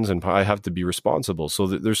friends, and I have to be responsible. So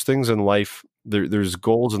there's things in life, there's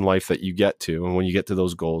goals in life that you get to, and when you get to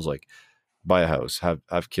those goals, like buy a house,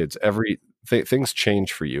 have kids, things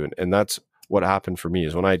change for you, and that's what happened for me.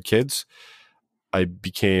 Is when I had kids, I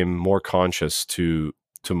became more conscious to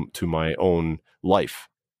my own life,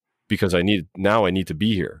 because I need to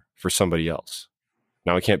be here for somebody else.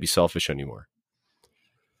 Now I can't be selfish anymore.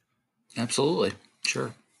 Absolutely.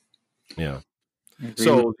 Sure. Yeah.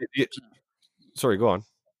 So sorry, go on.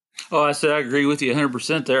 Oh, I said I agree with you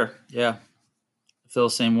 100% there. Yeah, I feel the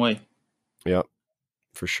same way. Yeah,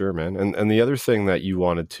 for sure, man. And the other thing that you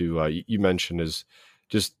wanted to you mentioned is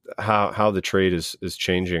just how the trade is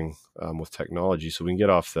changing with technology. So we can get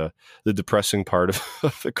off the depressing part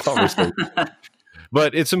of the conversation.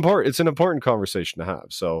 But it's important. It's an important conversation to have.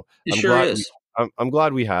 So It I'm sure glad is. I'm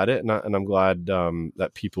glad we had it, and I'm glad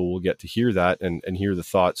that people will get to hear that and hear the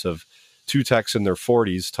thoughts of two techs in their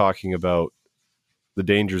 40s talking about the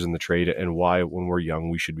dangers in the trade and why, when we're young,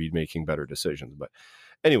 we should be making better decisions. But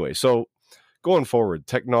anyway, so going forward,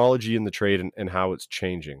 technology in the trade and how it's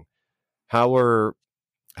changing. How are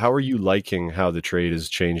you liking how the trade is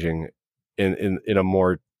changing in a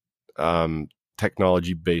more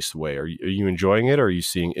technology based way? Are you enjoying it? Or are you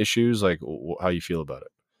seeing issues? Like how you feel about it?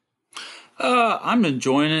 I'm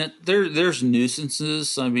enjoying it. There's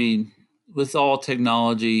nuisances. I mean, with all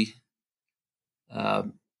technology, uh,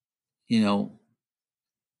 you know,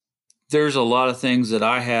 there's a lot of things that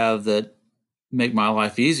I have that make my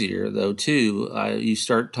life easier, though. Too, you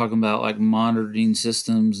start talking about like monitoring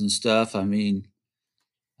systems and stuff. I mean,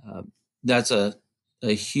 uh, that's a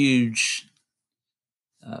huge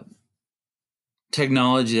uh,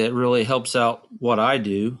 technology that really helps out what I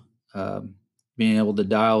do. Being able to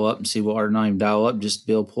dial up and see what, or not even dial up, just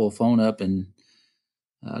be able to pull a phone up and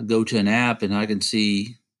go to an app, and I can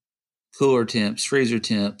see cooler temps, freezer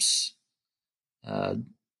temps, uh,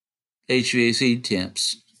 HVAC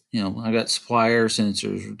temps. You know, I got supply air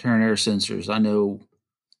sensors, return air sensors. I know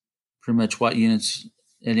pretty much what units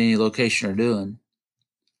at any location are doing.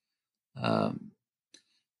 Um,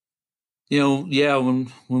 yeah,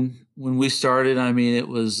 when we started, I mean, it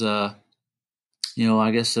was, I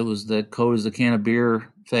guess it was the cold as a can of beer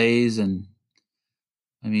phase, and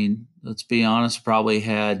I mean, let's be honest, probably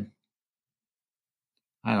had,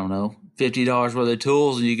 I don't know, $50 worth of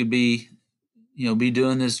tools, and you could be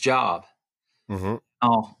doing this job. Mm-hmm.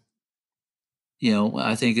 Oh,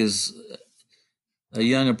 I think as a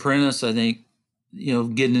young apprentice, I think,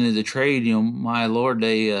 getting into the trade, my Lord,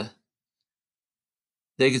 they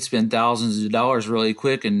could spend thousands of dollars really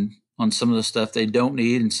quick and on some of the stuff they don't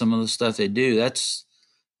need and some of the stuff they do.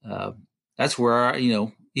 Uh, that's where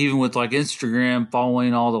even with like Instagram,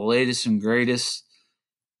 following all the latest and greatest,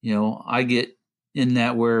 I get in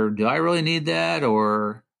that where do I really need that,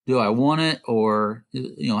 or do I want it, or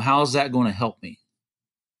how's that going to help me?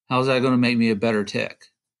 How's that going to make me a better tech?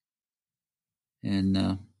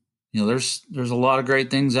 And there's a lot of great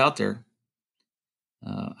things out there.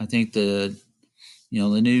 I think the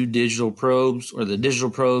new digital probes, or the digital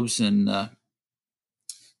probes and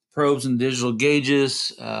digital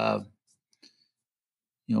gauges,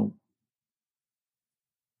 you know,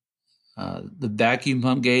 the vacuum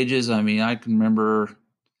pump gauges. I mean, I can remember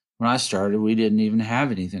when I started, we didn't even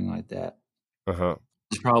have anything like that. Uh-huh.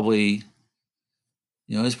 It's probably,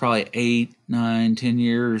 it's probably 8, 9, 10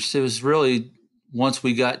 years. It was really once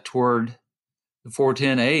we got toward the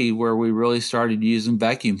 410A where we really started using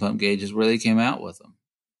vacuum pump gauges, where they came out with them.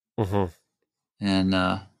 Mm-hmm. And,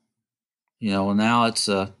 now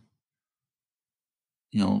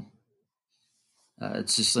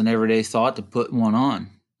it's just an everyday thought to put one on.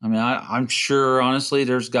 I mean, I'm sure, honestly,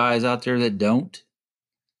 there's guys out there that don't.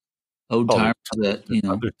 Old timers that,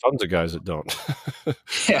 There's tons of guys that don't.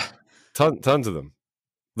 Yeah. Tons of them.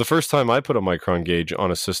 The first time I put a micron gauge on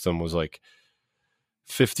a system was like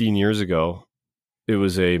 15 years ago. It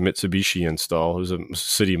was a Mitsubishi install. It was a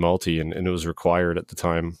city multi, and it was required at the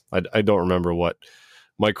time. I don't remember what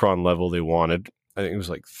micron level they wanted. I think it was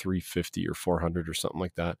like 350 or 400 or something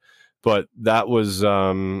like that. But that was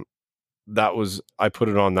I put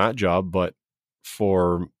it on that job, but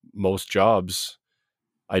for most jobs,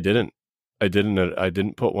 I didn't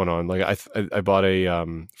put one on. Like I bought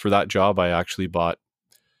for that job, I actually bought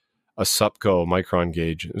a Supco micron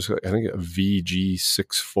gauge. It was, I think, a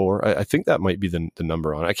VG64. I think that might be the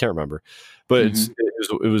number on it. I can't remember, but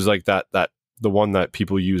it was like that the one that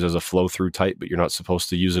people use as a flow through type, but you're not supposed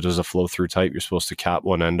to use it as a flow through type. You're supposed to cap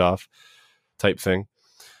one end off type thing.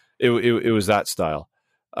 It was that style.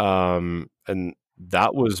 And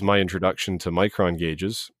that was my introduction to micron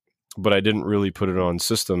gauges, but I didn't really put it on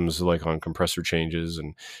systems like on compressor changes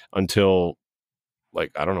and until,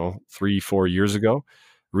 like, I don't know, 3-4 years ago,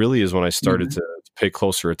 really is when I started to pay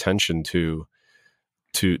closer attention to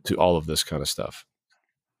all of this kind of stuff.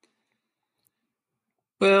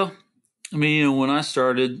 Well, I mean, when I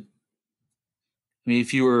started, I mean,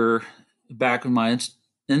 if you were back in my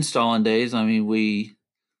installing days, I mean, we,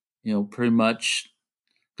 pretty much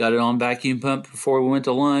got it on vacuum pump before we went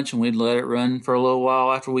to lunch, and we'd let it run for a little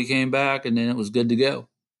while after we came back, and then it was good to go.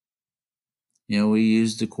 We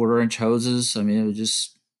used the 1/4-inch hoses. I mean, it was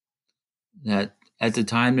just That at the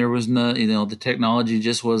time there was no, the technology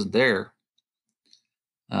just wasn't there.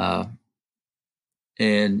 And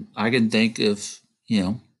I can think of,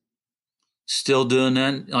 still doing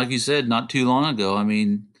that, like you said, not too long ago. I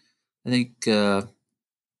mean, I think it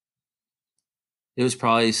was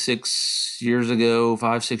probably 6 years ago,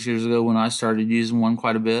 5, 6 years ago when I started using one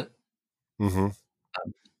quite a bit. Mm-hmm.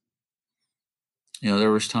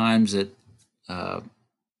 There was times that,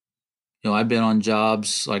 I've been on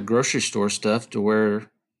jobs like grocery store stuff to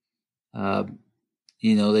where,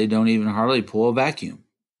 they don't even hardly pull a vacuum.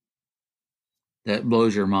 That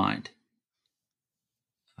blows your mind.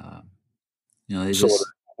 They So just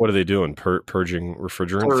what are they doing? Purging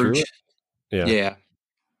refrigerant through purge. it? Yeah.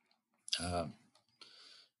 Yeah.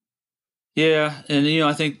 Yeah. And,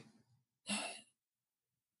 I think,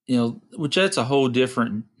 which that's a whole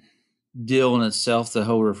different deal in itself, the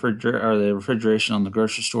whole the refrigeration on the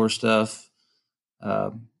grocery store stuff.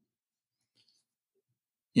 I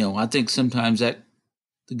think sometimes that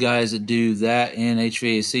the guys that do that and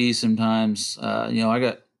HVAC sometimes, I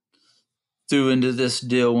got threw into this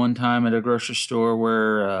deal one time at a grocery store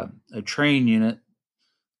where a Trane unit,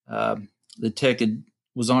 the tech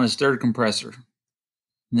was on his third compressor.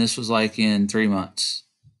 And this was like in 3 months.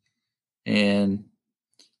 And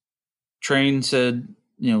Trane said,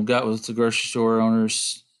 got with the grocery store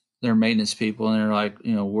owners, their maintenance people, and they're like,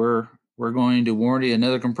 we're going to warranty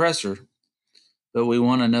another compressor, but we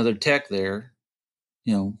want another tech there,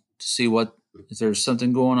 to see if there's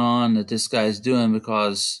something going on that this guy's doing,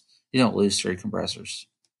 because you don't lose 3 compressors.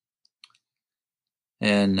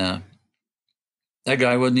 And that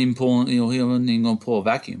guy wasn't even pulling, he wasn't even going to pull a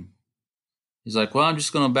vacuum. He's like, well, I'm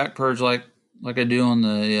just going to back purge like I do on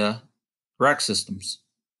the rack systems.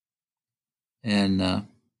 And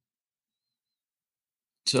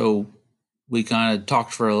so we kind of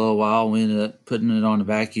talked for a little while. We ended up putting it on a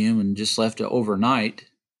vacuum and just left it overnight.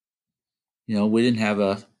 We didn't have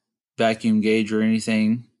a vacuum gauge or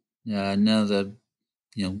anything. None of the,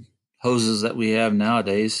 hoses that we have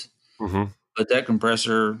nowadays. Mm-hmm. But that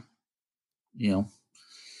compressor,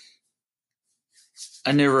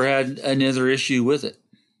 I never had another issue with it.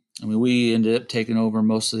 I mean, we ended up taking over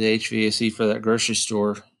most of the HVAC for that grocery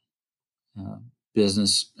store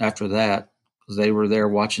business after that, because they were there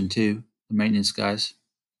watching too, the maintenance guys.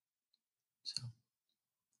 So.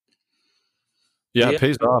 Yeah, it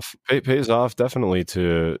pays off. It pays off definitely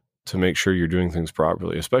to make sure you're doing things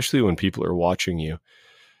properly, especially when people are watching you.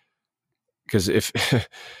 Because if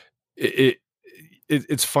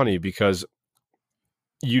it's funny, because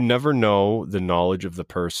you never know the knowledge of the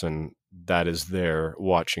person that is there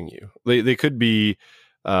watching you. They could be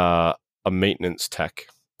a maintenance tech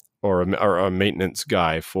or a maintenance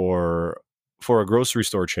guy for a grocery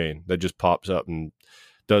store chain that just pops up and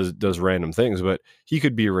does random things, but he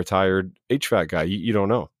could be a retired HVAC guy. You don't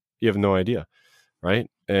know. You have no idea,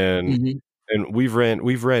 right? And and we've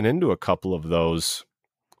ran into a couple of those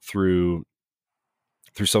through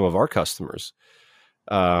some of our customers.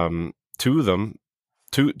 Two of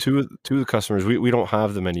the customers, we don't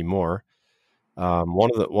have them anymore. One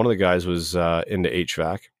of the guys was into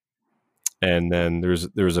HVAC, and then there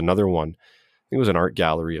was another one. I think it was an art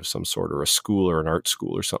gallery of some sort, or a school, or an art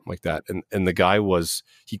school, or something like that. And the guy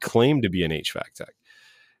he claimed to be an HVAC tech,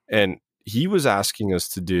 and he was asking us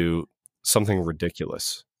to do something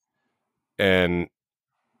ridiculous, and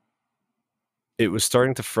it was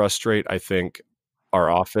starting to frustrate, I think, our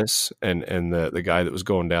office and the guy that was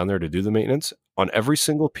going down there to do the maintenance. On every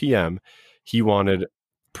single PM, he wanted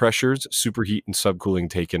pressures, superheat, and subcooling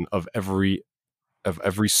taken of every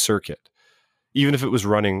circuit, even if it was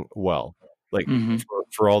running well, like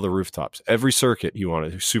for all the rooftops. Every circuit he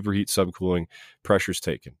wanted superheat, subcooling, pressures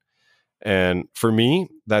taken. And for me,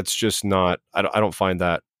 that's just not. I don't find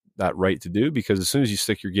that right to do, because as soon as you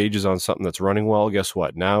stick your gauges on something that's running well, guess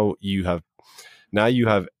what? Now you have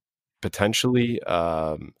potentially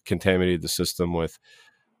contaminated the system with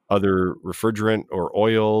other refrigerant or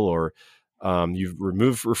oil, or you've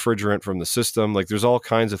removed refrigerant from the system. Like, there's all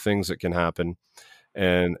kinds of things that can happen.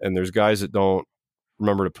 And there's guys that don't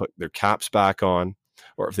remember to put their caps back on,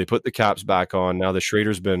 or if they put the caps back on, now the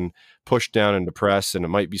Schrader's been pushed down and depressed, and it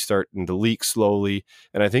might be starting to leak slowly.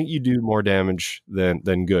 And I think you do more damage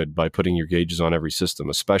than good by putting your gauges on every system,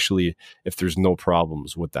 especially if there's no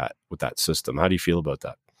problems with that system. How do you feel about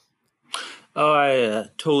that? Oh, I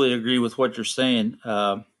totally agree with what you're saying.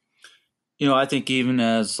 I think even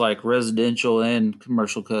as like residential and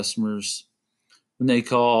commercial customers, when they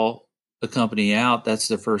call a company out, that's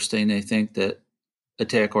the first thing they think that a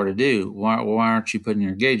tech ought to do. Why aren't you putting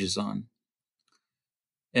your gauges on?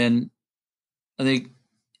 And I think,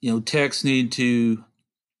 techs need to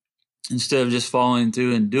instead of just following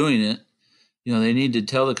through and doing it, they need to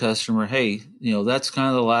tell the customer, hey, that's kind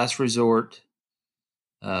of the last resort.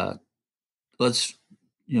 Let's,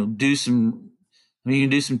 do some. You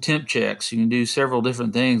can do some temp checks. You can do several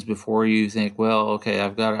different things before you think, well, okay,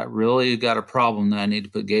 I've really got a problem that I need to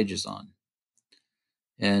put gauges on.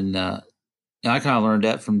 And I kind of learned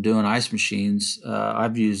that from doing ice machines.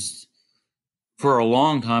 I've used, for a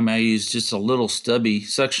long time, I used just a little stubby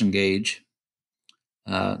suction gauge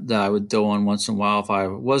that I would throw on once in a while if I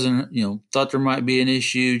wasn't, thought there might be an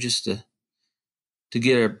issue, just to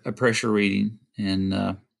get a pressure reading.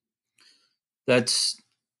 And that's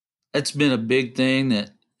been a big thing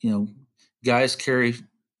that, guys carry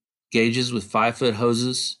gauges with 5-foot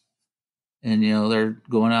hoses, and, they're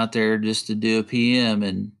going out there just to do a PM,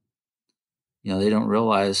 and, they don't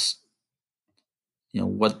realize,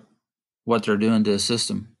 what they're doing to a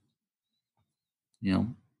system.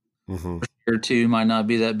 Mm-hmm. Year 2 might not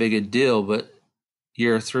be that big a deal, but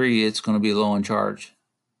year 3, it's going to be low on charge.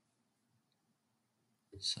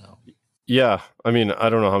 So. Yeah, I mean, I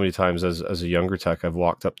don't know how many times as a younger tech I've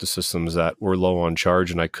walked up to systems that were low on charge,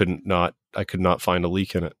 and I could not find a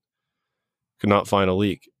leak in it. Could not find a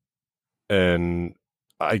leak, and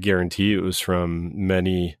I guarantee you it was from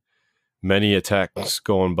many techs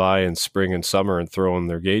going by in spring and summer and throwing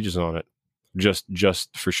their gauges on it, just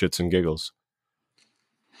for shits and giggles.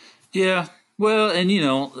 Yeah, well, and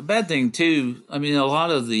the bad thing too. I mean, a lot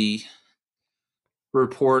of the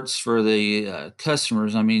reports for the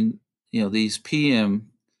customers. I mean, these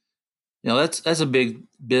PM, that's a big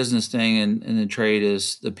business thing in the trade,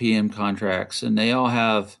 is the PM contracts, and they all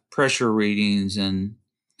have pressure readings, and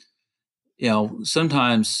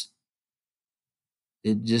sometimes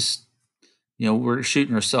it just, we're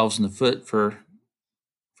shooting ourselves in the foot for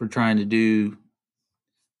trying to do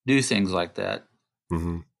things like that.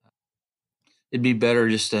 Mm-hmm. It'd be better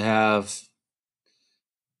just to have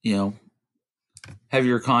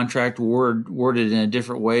your contract worded in a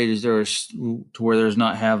different way to where there's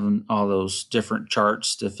not having all those different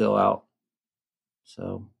charts to fill out.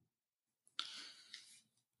 So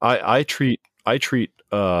I treat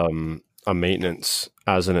a maintenance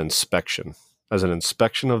as an inspection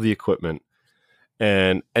of the equipment,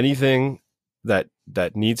 and anything that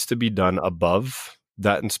needs to be done above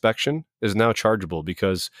that inspection is now chargeable,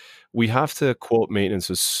 because we have to quote maintenance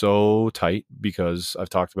is so tight, because I've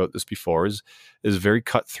talked about this before, is very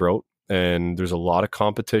cutthroat, and there's a lot of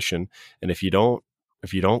competition, and if you don't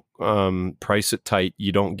price it tight,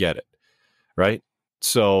 you don't get it, right?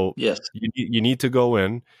 So yes, you need to go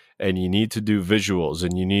in and you need to do visuals,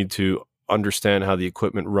 and you need to understand how the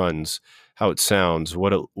equipment runs, how it sounds,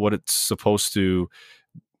 what it's supposed to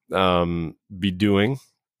be doing.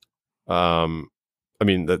 I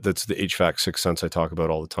mean, that's the HVAC sixth sense I talk about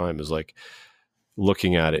all the time, is like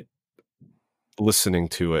looking at it, listening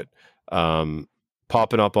to it,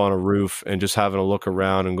 popping up on a roof and just having a look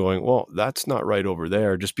around and going, well, that's not right over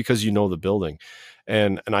there, just because you know the building.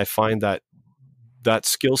 And I find that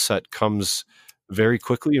skill set comes very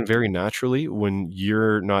quickly and very naturally when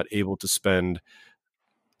you're not able to spend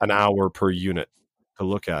an hour per unit to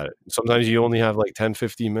look at it. Sometimes you only have like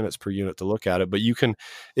 10-15 minutes per unit to look at it, but you can,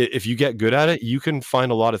 if you get good at it, you can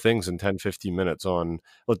find a lot of things in 10-15 minutes on,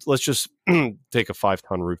 let's just take a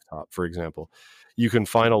 5-ton rooftop, for example. You can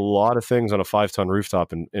find a lot of things on a 5-ton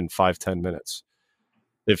rooftop in 5-10 minutes.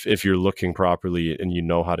 If you're looking properly and you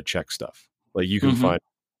know how to check stuff. Like you can find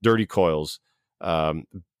dirty coils,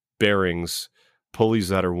 bearings, pulleys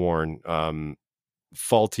that are worn,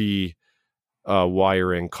 faulty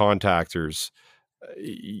wiring, contactors.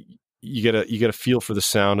 You get a feel for the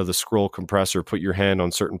sound of the scroll compressor. Put your hand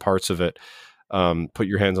on certain parts of it. Put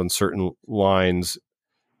your hands on certain lines,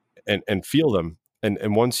 and feel them.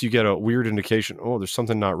 And once you get a weird indication, oh, there's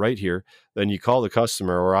something not right here, then you call the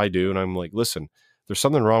customer, or I do, and I'm like, listen, there's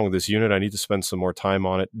something wrong with this unit. I need to spend some more time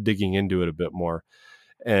on it, digging into it a bit more.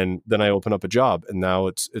 And then I open up a job, and now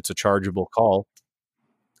it's a chargeable call,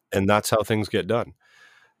 and that's how things get done,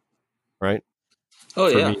 right?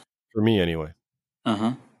 Oh, for me anyway.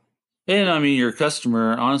 Uh-huh. And I mean, your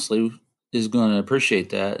customer honestly is going to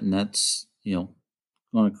appreciate that, and that's, going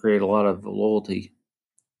to create a lot of loyalty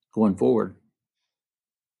going forward.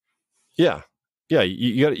 Yeah.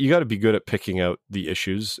 You got to be good at picking out the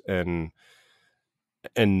issues and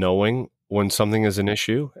knowing when something is an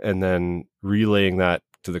issue, and then relaying that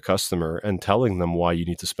to the customer and telling them why you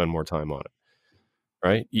need to spend more time on it.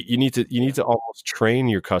 Right? You need to almost train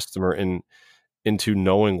your customer into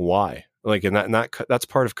knowing why. Like, and that's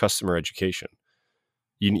part of customer education.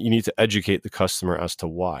 You need to educate the customer as to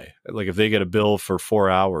why. Like, if they get a bill for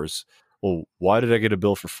 4 hours, well, why did I get a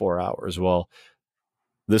bill for 4 hours? Well,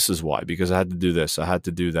 this is why, because I had to do this, I had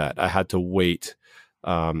to do that, I had to wait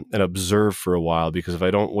and observe for a while, because if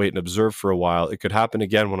I don't wait and observe for a while, it could happen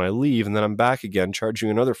again when I leave, and then I'm back again charging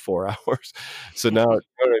another 4 hours. So now, you know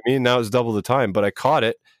what I mean? Now it's double the time, but I caught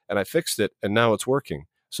it and I fixed it, and now it's working.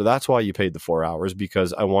 So that's why you paid the 4 hours,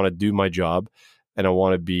 because I want to do my job, and I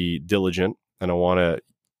want to be diligent, and I want to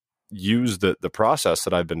use the process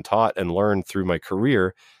that I've been taught and learned through my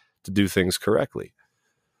career to do things correctly.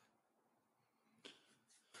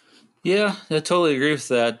 Yeah, I totally agree with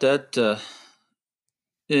that.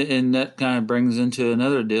 And that kind of brings into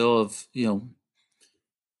another deal of,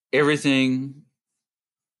 everything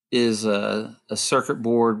is a circuit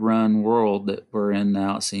board run world that we're in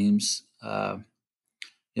now, it seems.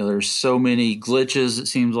 There's so many glitches, it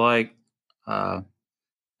seems like. I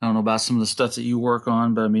don't know about some of the stuff that you work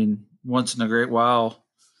on, but I mean, once in a great while,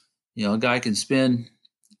 a guy can spend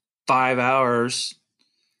 5 hours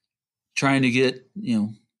trying to get,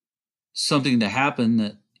 something to happen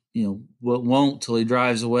that, won't till he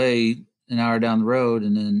drives away an hour down the road,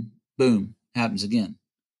 and then boom, happens again.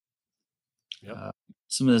 Yep.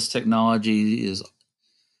 Some of this technology is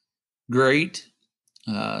great.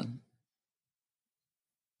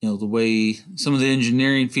 The way some of the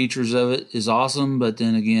engineering features of it is awesome, but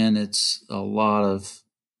then again, it's a lot of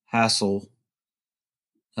hassle,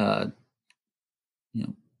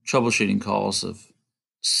 troubleshooting calls of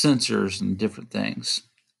sensors and different things.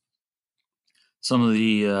 Some of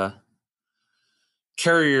the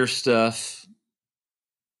carrier stuff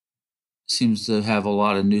seems to have a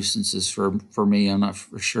lot of nuisances for me. I'm not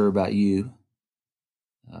for sure about you.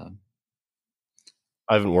 I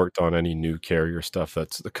haven't worked on any new carrier stuff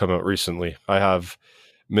that's come out recently. I have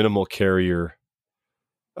minimal carrier,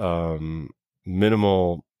 not a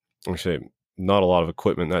lot of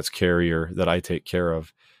equipment that's carrier that I take care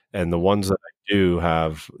of. And the ones that I do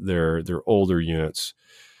have, they're older units.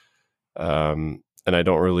 And I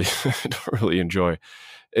don't really, enjoy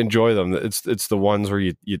them. It's the ones where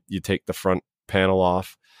you take the front panel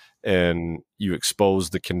off and you expose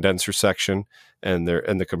the condenser section and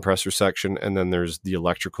the compressor section, and then there's the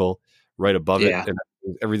electrical right above it, and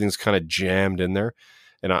everything's kind of jammed in there.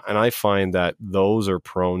 And I find that those are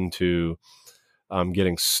prone to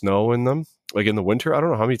getting snow in them. Like in the winter, I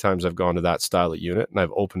don't know how many times I've gone to that style of unit and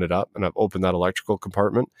I've opened it up and I've opened that electrical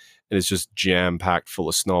compartment and it's just jam packed full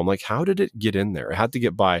of snow. I'm like, how did it get in there? It had to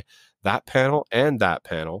get by that panel and that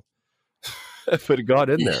panel, but it got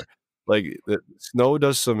in there. Like the snow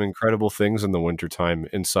does some incredible things in the wintertime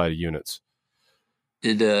inside of units.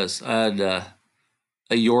 It does. I had a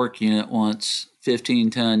York unit once,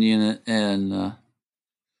 15-ton unit, and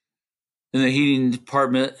in the heating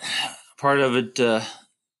department, part of it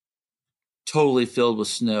totally filled with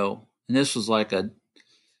snow. And this was like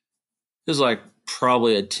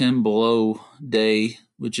probably a 10 below day,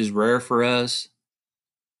 which is rare for us.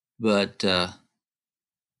 But, I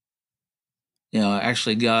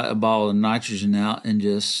actually got a bottle of nitrogen out and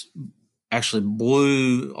just actually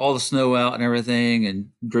blew all the snow out and everything, and,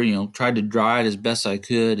 tried to dry it as best I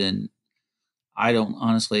could. And I don't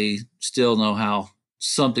honestly still know how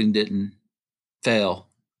something didn't fail.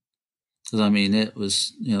 Because, I mean, it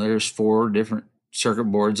was, there's 4 different circuit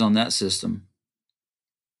boards on that system.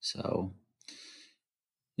 So,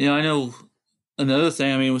 I know another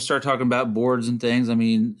thing, I mean, we start talking about boards and things. I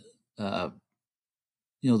mean, the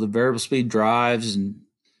variable speed drives and,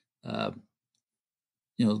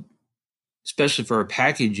 especially for a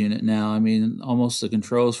package unit now, I mean, almost the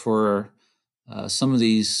controls for some of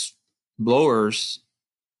these blowers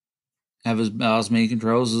have about as many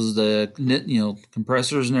controls as the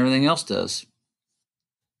compressors and everything else does.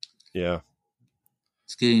 Yeah,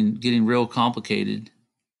 it's getting real complicated.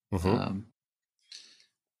 Mm-hmm.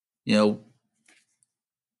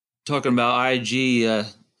 Talking about IG,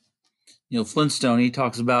 Flintstone, he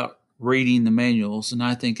talks about reading the manuals, and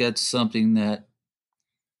I think that's something that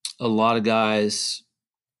a lot of guys,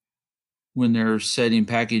 when they're setting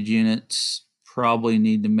package units, probably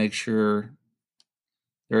need to make sure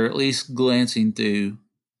they're at least glancing through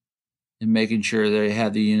and making sure they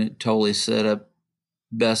have the unit totally set up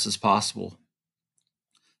best as possible.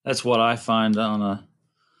 That's what I find on a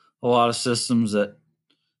lot of systems, that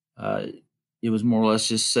it was more or less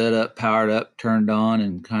just set up, powered up, turned on,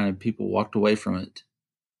 and kind of people walked away from it.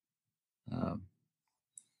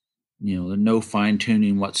 There's no fine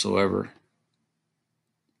tuning whatsoever.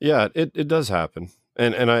 Yeah, it does happen.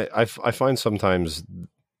 And I find sometimes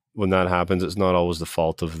when that happens, it's not always the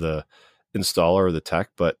fault of the installer or the tech,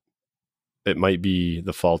 but it might be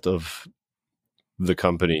the fault of the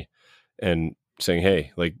company and saying,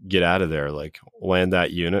 hey, like, get out of there, like, land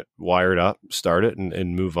that unit, wire it up, start it,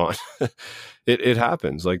 and move on. It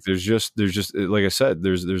happens. Like, there's just like I said,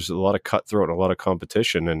 there's a lot of cutthroat and a lot of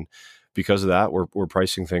competition, and because of that, we're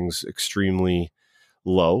pricing things extremely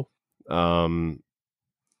low. And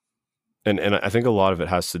I think a lot of it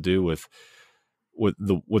has to do with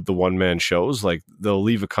the one man shows. Like, they'll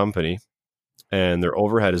leave a company and their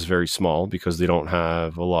overhead is very small because they don't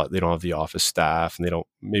have the office staff, and they don't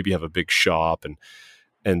maybe have a big shop,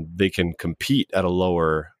 and they can compete at a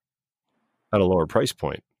lower price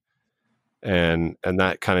point. And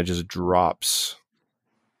that kind of just drops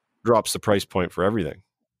the price point for everything.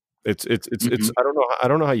 It's I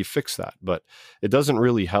don't know how you fix that, but it doesn't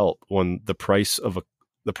really help when the price of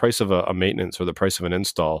a maintenance or the price of an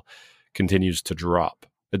install continues to drop.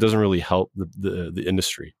 It doesn't really help the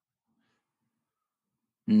industry.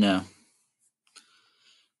 No,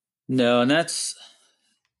 and that's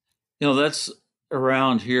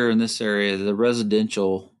around here in this area. The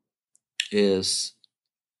residential is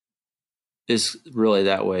really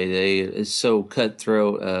that way. It's so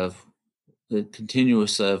cutthroat of the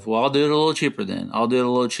continuous of, well, I'll do it a little cheaper then. I'll do it a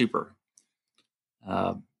little cheaper.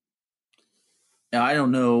 Now, I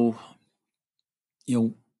don't know,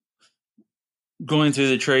 going through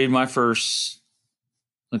the trade, my first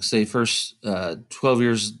 12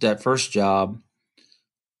 years, that first job,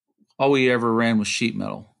 all we ever ran was sheet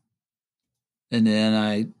metal. And then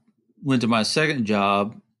I went to my second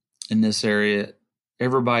job in this area.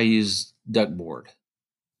 Everybody used duct board.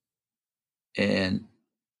 And,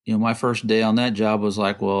 my first day on that job was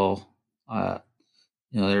like, well, they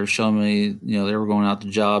were showing me, they were going out to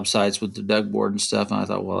job sites with the duct board and stuff. And I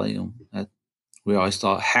thought, well, we always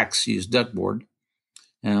thought hacks use duct board.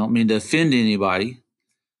 And I don't mean to offend anybody.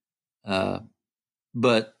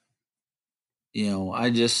 But, I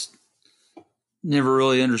just never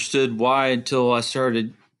really understood why until I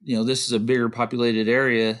started, this is a bigger populated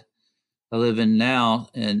area I live in now.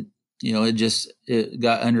 And, it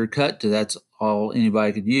got undercut to that's all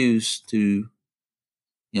anybody could use to,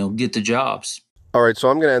 get the jobs. All right. So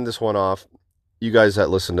I'm going to end this one off. You guys that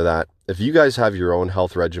listen to that, if you guys have your own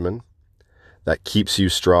health regimen that keeps you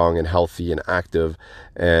strong and healthy and active,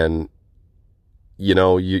 and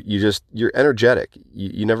you're energetic.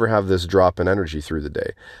 You never have this drop in energy through the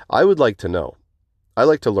day. I would like to know. I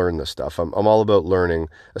like to learn this stuff. I'm all about learning,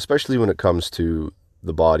 especially when it comes to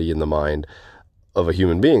the body and the mind of a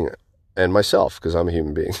human being, and myself, because I'm a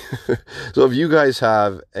human being. So if you guys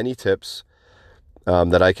have any tips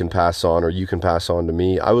that I can pass on, or you can pass on to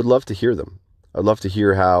me, I would love to hear them. I'd love to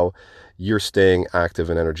hear how you're staying active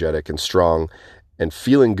and energetic and strong and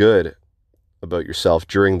feeling good about yourself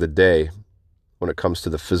during the day when it comes to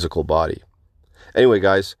the physical body. Anyway,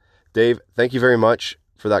 guys, Dave, thank you very much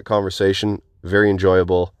for that conversation. Very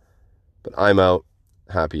enjoyable. But I'm out.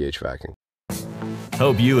 Happy HVACing.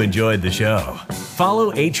 Hope you enjoyed the show.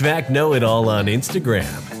 Follow HVAC Know-It-All on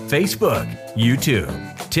Instagram, Facebook,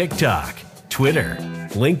 YouTube, TikTok, Twitter,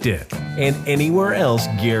 LinkedIn, and anywhere else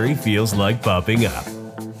Gary feels like popping up.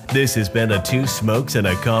 This has been a Two Smokes and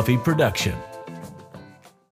a Coffee production.